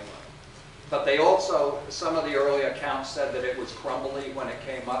in New England. But they also, some of the early accounts said that it was crumbly when it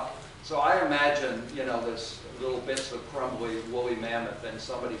came up. So I imagine, you know, there's little bits of crumbly woolly mammoth in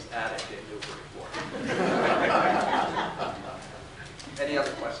somebody's attic in Newburyport. Any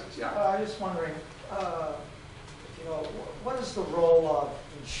other questions? Yeah. I'm just wondering, you know, what is the role of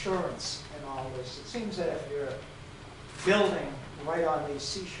insurance in all this? It seems that if you're building right on these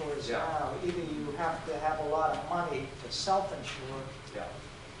seashores now, either you have to have a lot of money to self-insure, Yeah.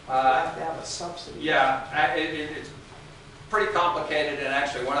 or you have to have a subsidy. Yeah, it's pretty complicated, and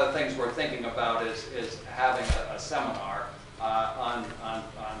actually one of the things we're thinking about is having a seminar on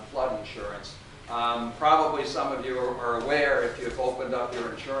flood insurance. Probably some of you are aware, if you've opened up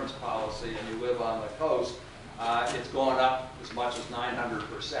your insurance policy and you live on the coast, it's going up as much as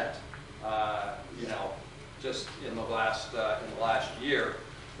 900%. You know, just in the last year.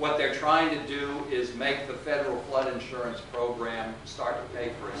 What they're trying to do is make the federal flood insurance program start to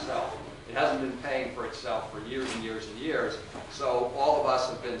pay for itself. It hasn't been paying for itself for years and years and years, so all of us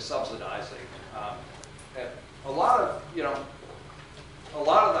have been subsidizing. A lot of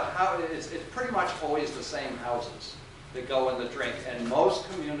the houses, it's pretty much always the same houses that go in the drink, and most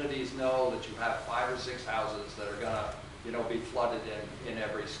communities know that you have 5 or 6 houses that are going to, you know, be flooded in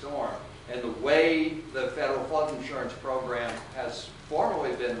every storm. And the way the federal flood insurance program has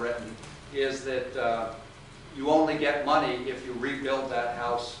formally been written is that you only get money if you rebuild that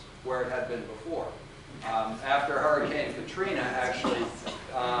house where it had been before. After Hurricane Katrina, actually,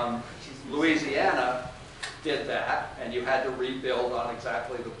 Louisiana did that, and you had to rebuild on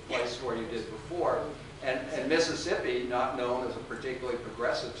exactly the place where you did before. And Mississippi, not known as a particularly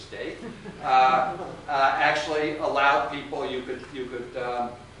progressive state, actually allowed people, you could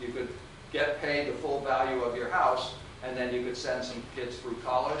get paid the full value of your house, and then you could send some kids through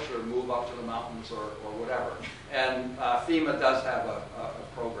college or move up to the mountains or whatever. And FEMA does have a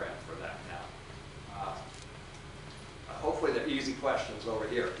program for that now. Hopefully they're easy questions over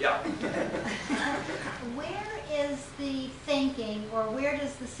here. Yeah. Where is the thinking, or where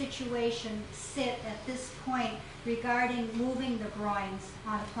does the situation sit at this point regarding moving the groins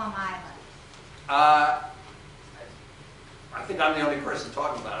on Plum Island? I think I'm the only person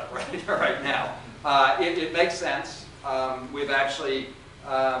talking about it right now. It makes sense. We've actually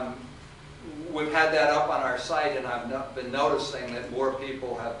we've had that up on our site, and I've been noticing that more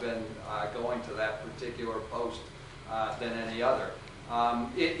people have been going to that particular post than any other.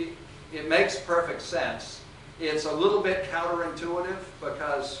 It makes perfect sense. It's a little bit counterintuitive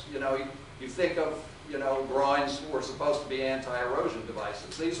because, you know, you think of, you know, groins were supposed to be anti-erosion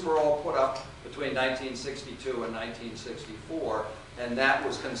devices. These were all put up between 1962 and 1964, and that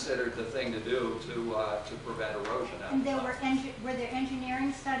was considered the thing to do to prevent erosion. And there were there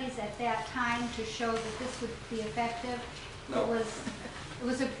engineering studies at that time to show that this would be effective? No.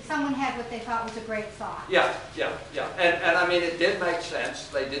 Someone had what they thought was a great thought. Yeah. And I mean, it did make sense.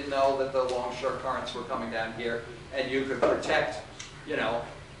 They did know that the longshore currents were coming down here, and you could protect, you know,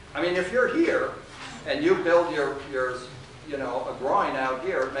 I mean, if you're here and you build your you know, a groin out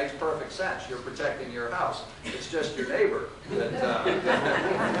here, it makes perfect sense. You're protecting your house. It's just your neighbor that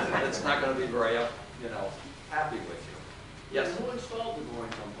that's not going to be very, you know, happy with you. Yes. Who installed the groin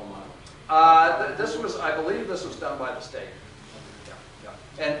on Plum Island? This was, I believe, this was done by the state.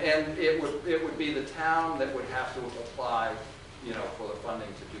 Yeah. And it would be the town that would have to apply, you know, for the funding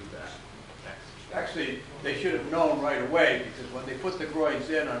to do that. Actually, they should have known right away, because when they put the groins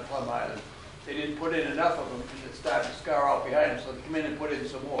in on Plum Island, they didn't put in enough of them, and it started to scar out behind them, so they come in and put in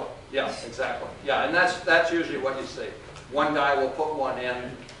some more. Yeah, exactly. Yeah, and that's usually what you see. One guy will put one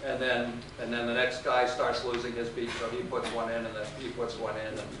in, and then the next guy starts losing his beat, so he puts one in, and then he puts one in,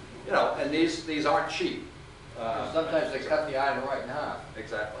 and you know, and these aren't cheap. Sometimes they cut the island right in half.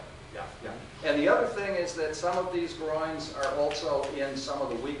 Exactly. Yeah. And the other thing is that some of these groins are also in some of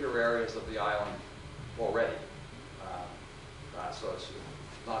the weaker areas of the island already. So it's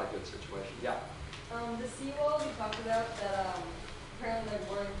not a good situation. Yeah. The seawalls you talked about that apparently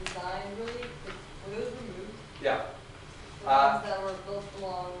weren't designed really, were those removed? Yeah. The ones that were built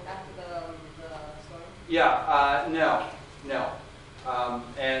along after the storm? Yeah, no.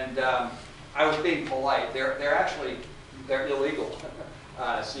 I was being polite. They're actually, they're illegal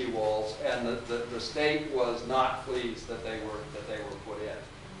seawalls, and the state was not pleased that they were put in.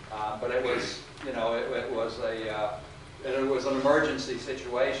 But it was, you know, it was an emergency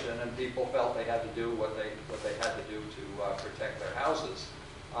situation, and people felt they had to do what they had to do to protect their houses.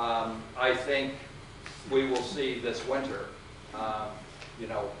 I think we will see this winter, you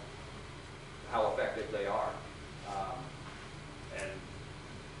know, how effective they are.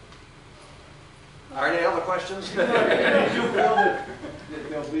 Are there any other questions? Do you feel that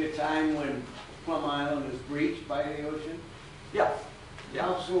there'll be a time when Plum Island is breached by the ocean? Yeah.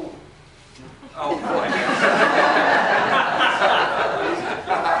 How soon? Oh, boy.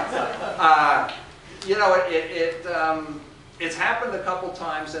 You know, it's happened a couple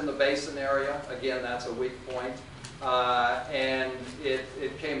times in the basin area. Again, that's a weak point. And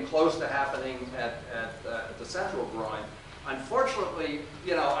it came close to happening at the central groin. Unfortunately,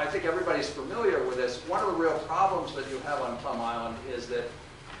 you know, I think everybody's familiar with this. One of the real problems that you have on Plum Island is that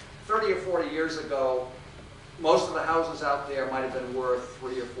 30 or 40 years ago, most of the houses out there might have been worth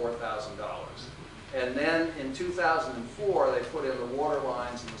 $3,000 or $4,000. And then in 2004, they put in the water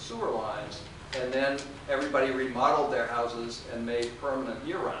lines and the sewer lines, and then everybody remodeled their houses and made permanent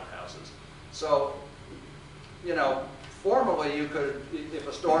year-round houses. So, you know, formerly you could, if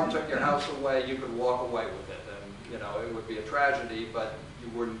a storm took your house away, you could walk away with it. And, you know, it would be a tragedy, but you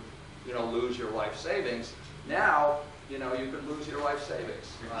wouldn't, you know, lose your life savings. Now, you know, you could lose your life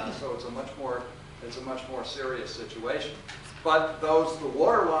savings. So it's a much more serious situation. But the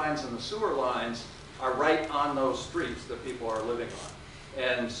water lines and the sewer lines are right on those streets that people are living on.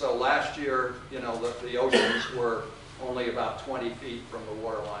 And so last year, you know, the oceans were only about 20 feet from the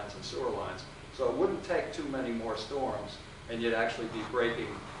water lines and sewer lines. So it wouldn't take too many more storms, and you'd actually be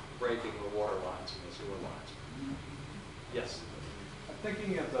breaking the water lines and the sewer lines. Yes? I'm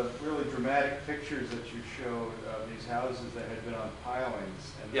thinking of the really dramatic pictures that you showed of these houses that had been on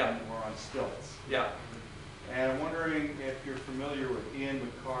pilings and then were on stilts. Yeah. And I'm wondering if you're familiar with Ian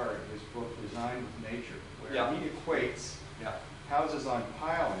McCard, his book Design with Nature, where he equates houses on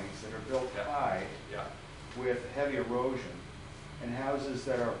pilings that are built high with heavy erosion and houses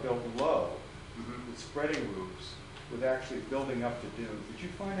that are built low with spreading roofs with actually building up to dunes. Did you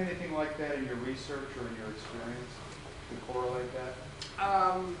find anything like that in your research or in your experience to correlate that?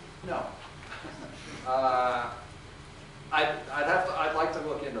 No. I'd like to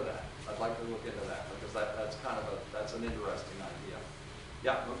look into that. I'd like to look into that because that's an interesting idea.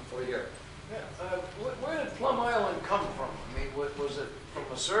 Yeah, over here. Yeah. Where did Plum Island come from? I mean, was it from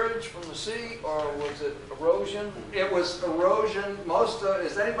a surge from the sea, or was it erosion? It was erosion.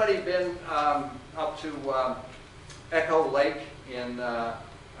 Has anybody been up to Echo Lake in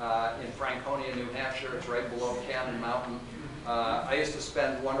Franconia, New Hampshire? It's right below Cannon Mountain. I used to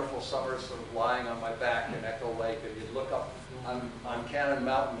spend wonderful summers sort of lying on my back in Echo Lake, and you'd look up on Cannon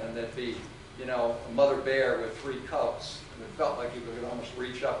Mountain, and there'd be, you know, a mother bear with 3 cubs. And it felt like you could almost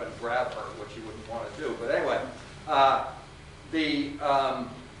reach up and grab her, which you wouldn't want to do. But anyway,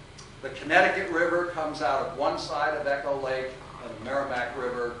 the Connecticut River comes out of one side of Echo Lake, and the Merrimack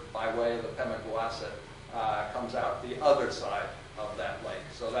River, by way of the Pemigewasset, comes out the other side of that lake.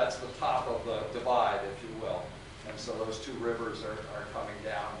 So that's the top of the divide, if you will. And so those 2 rivers are coming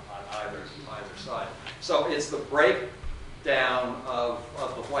down on either side. So it's the breakdown of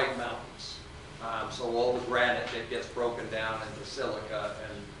the White Mountains. So all the granite that gets broken down into silica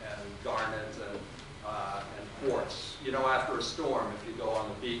and garnet and quartz. You know, after a storm, if you go on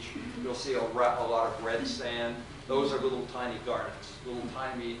the beach, you'll see a lot of red sand. Those are little tiny garnets, little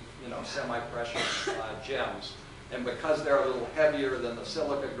tiny, you know, semi-precious gems. And because they're a little heavier than the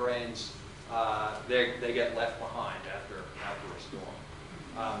silica grains, they get left behind after a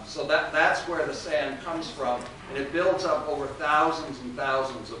storm. So that's where the sand comes from, and it builds up over thousands and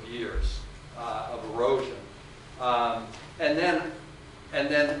thousands of years of erosion. And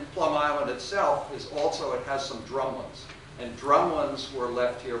then Plum Island itself is also, it has some drumlins. And drumlins were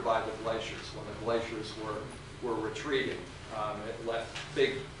left here by the glaciers when the glaciers were retreating. It left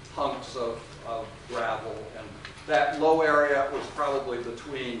big hunks of gravel, and that low area was probably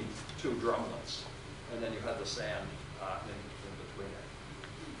between 2 drumlins. And then you had the sand in between it.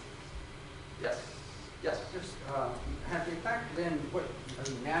 Yes? Yes? Just, have you factored in what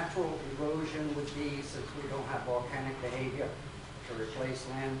natural erosion would be since we don't have volcanic behavior to replace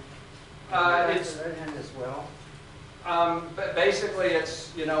land? It's that in as well. But basically,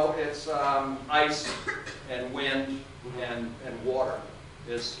 it's, you know, it's ice and wind and water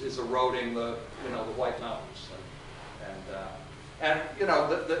is eroding the, you know, the White Mountains. And you know,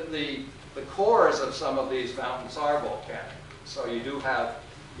 the cores of some of these mountains are volcanic. So you do have,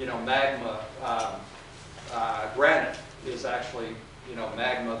 you know, magma. Granite is actually, you know,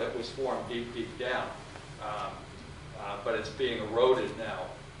 magma that was formed deep, deep down. But it's being eroded now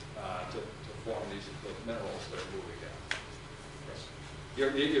to form these minerals that are moving down.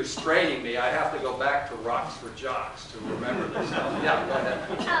 Yes. You're straining me. I have to go back to Rocks for Jocks to remember this. Yeah, go ahead.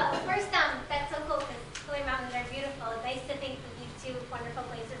 Oh, first, that's so cool because Holy Mountains are beautiful. It's nice to think that these two wonderful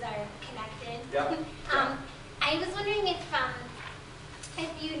places are connected. Yeah. I was wondering if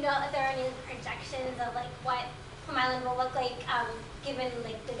you know if there are any projections of like what Plum Island will look like given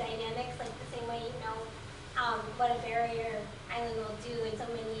like the dynamics, like the same way you know what a barrier island will do in so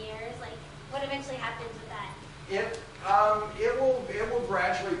many years. Like what eventually happens with that? It will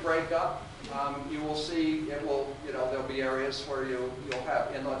gradually break up. You will see it will, you know, there'll be areas where you'll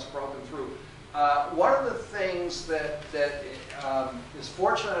have inlets broken through. One of the things that is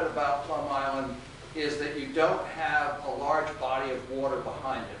fortunate about Plum Island is that you don't have a large body of water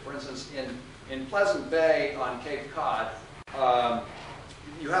behind it. For instance, in Pleasant Bay on Cape Cod,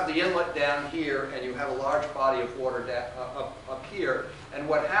 you have the inlet down here and you have a large body of water up here. And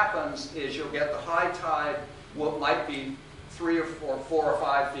what happens is you'll get the high tide, might be 3 or 4 or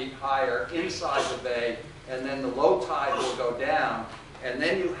 5 feet higher inside the bay, and then the low tide will go down, and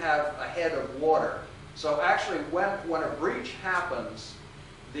then you have a head of water. So actually when a breach happens,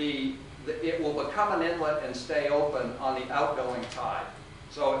 it will become an inlet and stay open on the outgoing tide.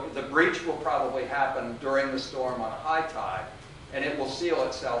 So the breach will probably happen during the storm on a high tide, and it will seal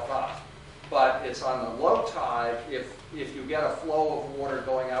itself up. But it's on the low tide, if you get a flow of water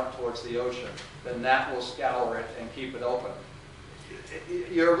going out towards the ocean, then that will scour it and keep it open.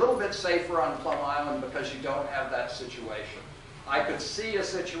 You're a little bit safer on Plum Island because you don't have that situation. I could see a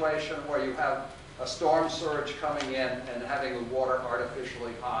situation where you have a storm surge coming in and having the water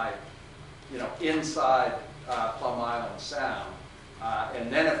artificially high, you know, inside Plum Island Sound, and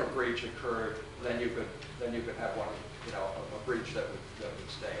then if a breach occurred, then you could have one, you know, a breach that would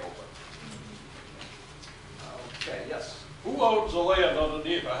stay open. Okay, yes. Who owns the land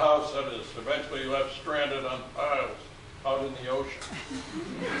underneath a house that is eventually left stranded on piles out in the ocean?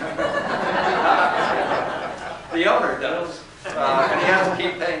 The owner does, and he has to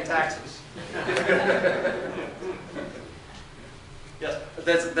keep paying taxes. Yes,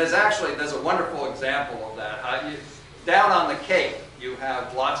 there's a wonderful example of that. Down on the Cape, you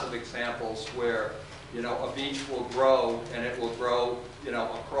have lots of examples where, you know, a beach will grow, and it will grow, you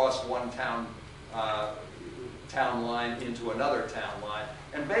know, across one town line into another town line.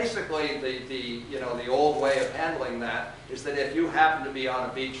 And basically, the old way of handling that is that if you happen to be on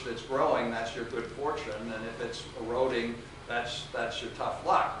a beach that's growing, that's your good fortune, and if it's eroding, that's your tough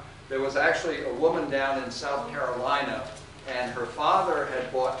luck. There was actually a woman down in South Carolina, and her father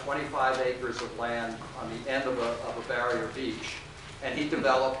had bought 25 acres of land on the end of a barrier beach, and he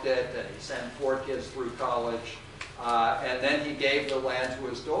developed it, and he sent 4 kids through college, and then he gave the land to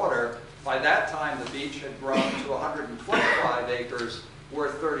his daughter. By that time, the beach had grown to 125 acres,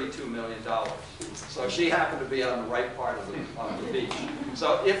 worth $32 million. So she happened to be on the right part of the beach.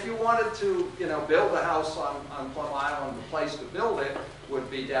 So if you wanted to, you know, build a house on Plum Island, the place to build it would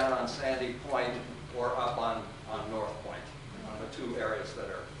be down on Sandy Point or up on North Point, the 2 areas that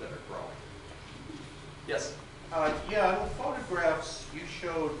are growing. Yes. Yeah, on the photographs you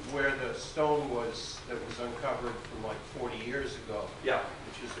showed where the stone was that was uncovered from like 40 years ago. Yeah.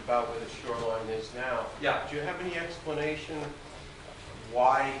 Which is about where the shoreline is now. Yeah. Do you have any explanation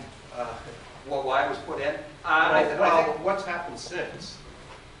why? Why it was put in? I think what's happened since?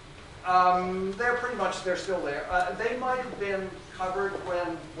 They're still there. They might have been covered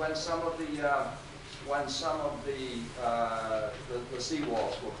when some of the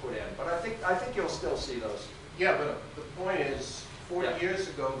seawalls were put in, but I think you'll still see those. Yeah, but the point is, 40 years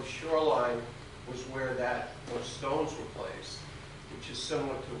ago, the shoreline was where those stones were placed, which is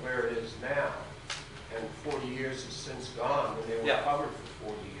similar to where it is now. And 40 years has since gone, and they were covered for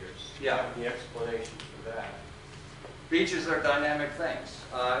 40 years. Do you have any explanation for that? Beaches are dynamic things.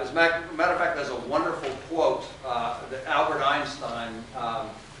 As a matter of fact, there's a wonderful quote that Albert Einstein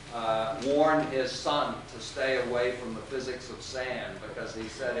warned his son to stay away from the physics of sand because he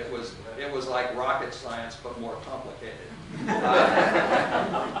said it was like rocket science but more complicated.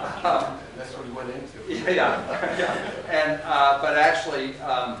 That's what he went into. Yeah. But actually,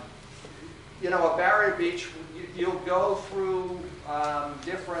 you know, a barrier beach, you'll go through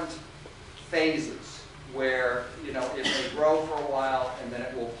different phases where, you know, it may grow for a while and then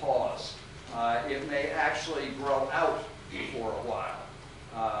it will pause. It may actually grow out for a while.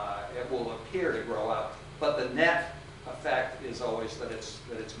 It will appear to grow out, but the net effect is always that it's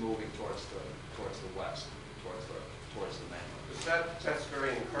moving towards the west, towards the mainland. That's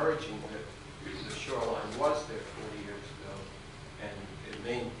very encouraging that the shoreline was there 40 years ago, and it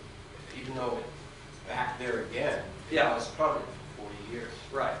may, even though it's back there again, it was covered for 40 years.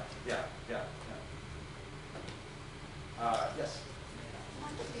 Right. Yeah. Yes.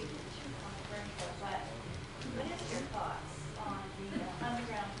 Not to be too controversial, but what is your thoughts on the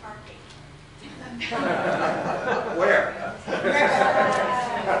underground parking? Where? Where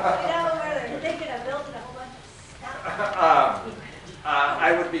they're thinking of building a whole bunch of stuff.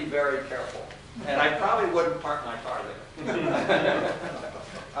 I would be very careful, and I probably wouldn't park my car there.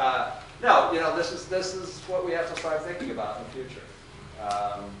 No, this is what we have to start thinking about in the future.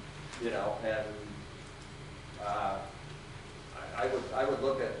 I would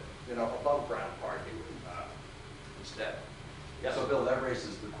look at above ground parking instead. Yeah. So Bill, that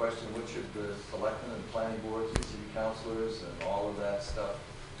raises the question: what should the selectmen and planning boards and city councilors and all of that stuff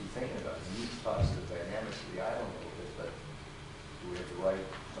be thinking about? You tossed the dynamics of the island a little bit, but do we have the right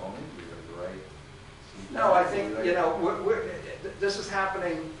zoning? Do we have the right? No, I think this is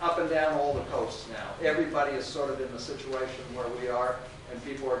happening up and down all the coasts now. Everybody is sort of in the situation where we are, and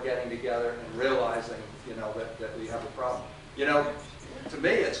people are getting together and realizing that we have a problem. To me,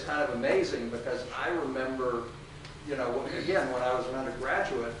 it's kind of amazing because I remember, again, when I was an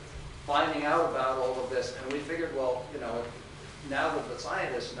undergraduate, finding out about all of this, and we figured, well, now that the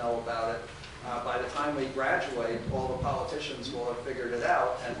scientists know about it, by the time we graduate, all the politicians will have figured it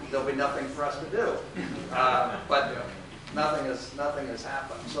out, and there'll be nothing for us to do. But nothing has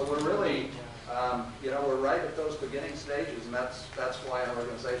happened. So we're really, we're right at those beginning stages, and that's why an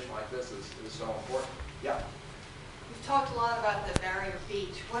organization like this is so important. Yeah. We've talked a lot about the barrier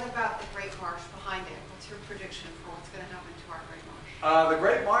beach. What about the Great Marsh behind it? What's your prediction for what's going to happen to our Great Marsh? The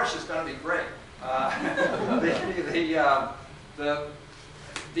Great Marsh is going to be great.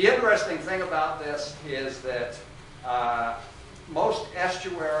 The interesting thing about this is that most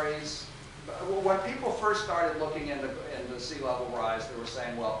estuaries, when people first started looking into sea level rise, they were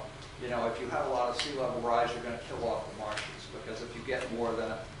saying, well, if you have a lot of sea level rise, you're going to kill off the marshes, because if you get more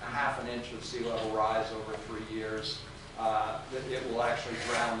than a half an inch of sea level rise over 3 years, it will actually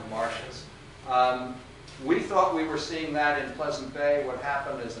drown the marshes. We thought we were seeing that in Pleasant Bay. What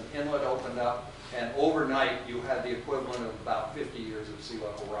happened is an inlet opened up, and overnight you had the equivalent of about 50 years of sea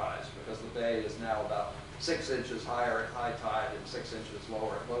level rise, because the bay is now about 6 inches higher at high tide and 6 inches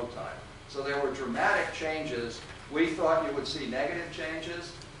lower at low tide. So there were dramatic changes. We thought you would see negative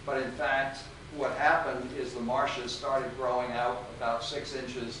changes, but in fact what happened is the marshes started growing out about 6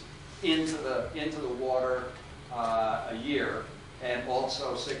 inches into the water a year, and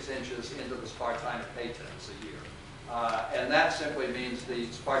also 6 inches into the Spartina patens a year. And that simply means the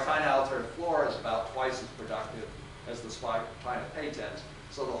Spartina alteriflora is about twice as productive as the Spartina patens.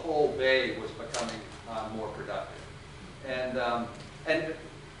 So the whole bay was becoming more productive. And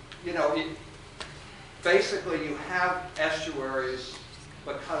basically you have estuaries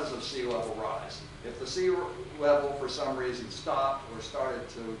because of sea level rise. If the sea level for some reason stopped or started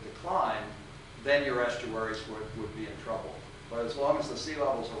to decline, then your estuaries would be in trouble. But as long as the sea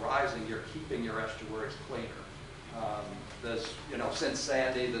levels are rising, you're keeping your estuaries cleaner. Since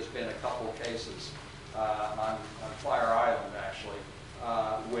Sandy, there's been a couple of cases on Fire Island, actually,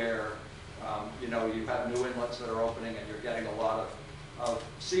 where you have new inlets that are opening, and you're getting a lot of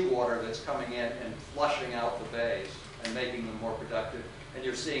seawater that's coming in and flushing out the bays and making them more productive. And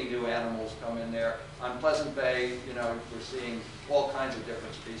you're seeing new animals come in there. On Pleasant Bay, we're seeing all kinds of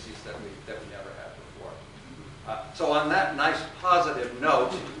different species that we never had before. So on that nice positive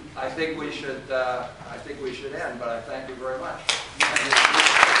note, I think we should end. But I thank you very much.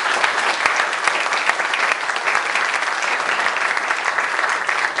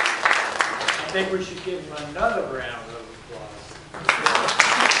 I think we should give him another round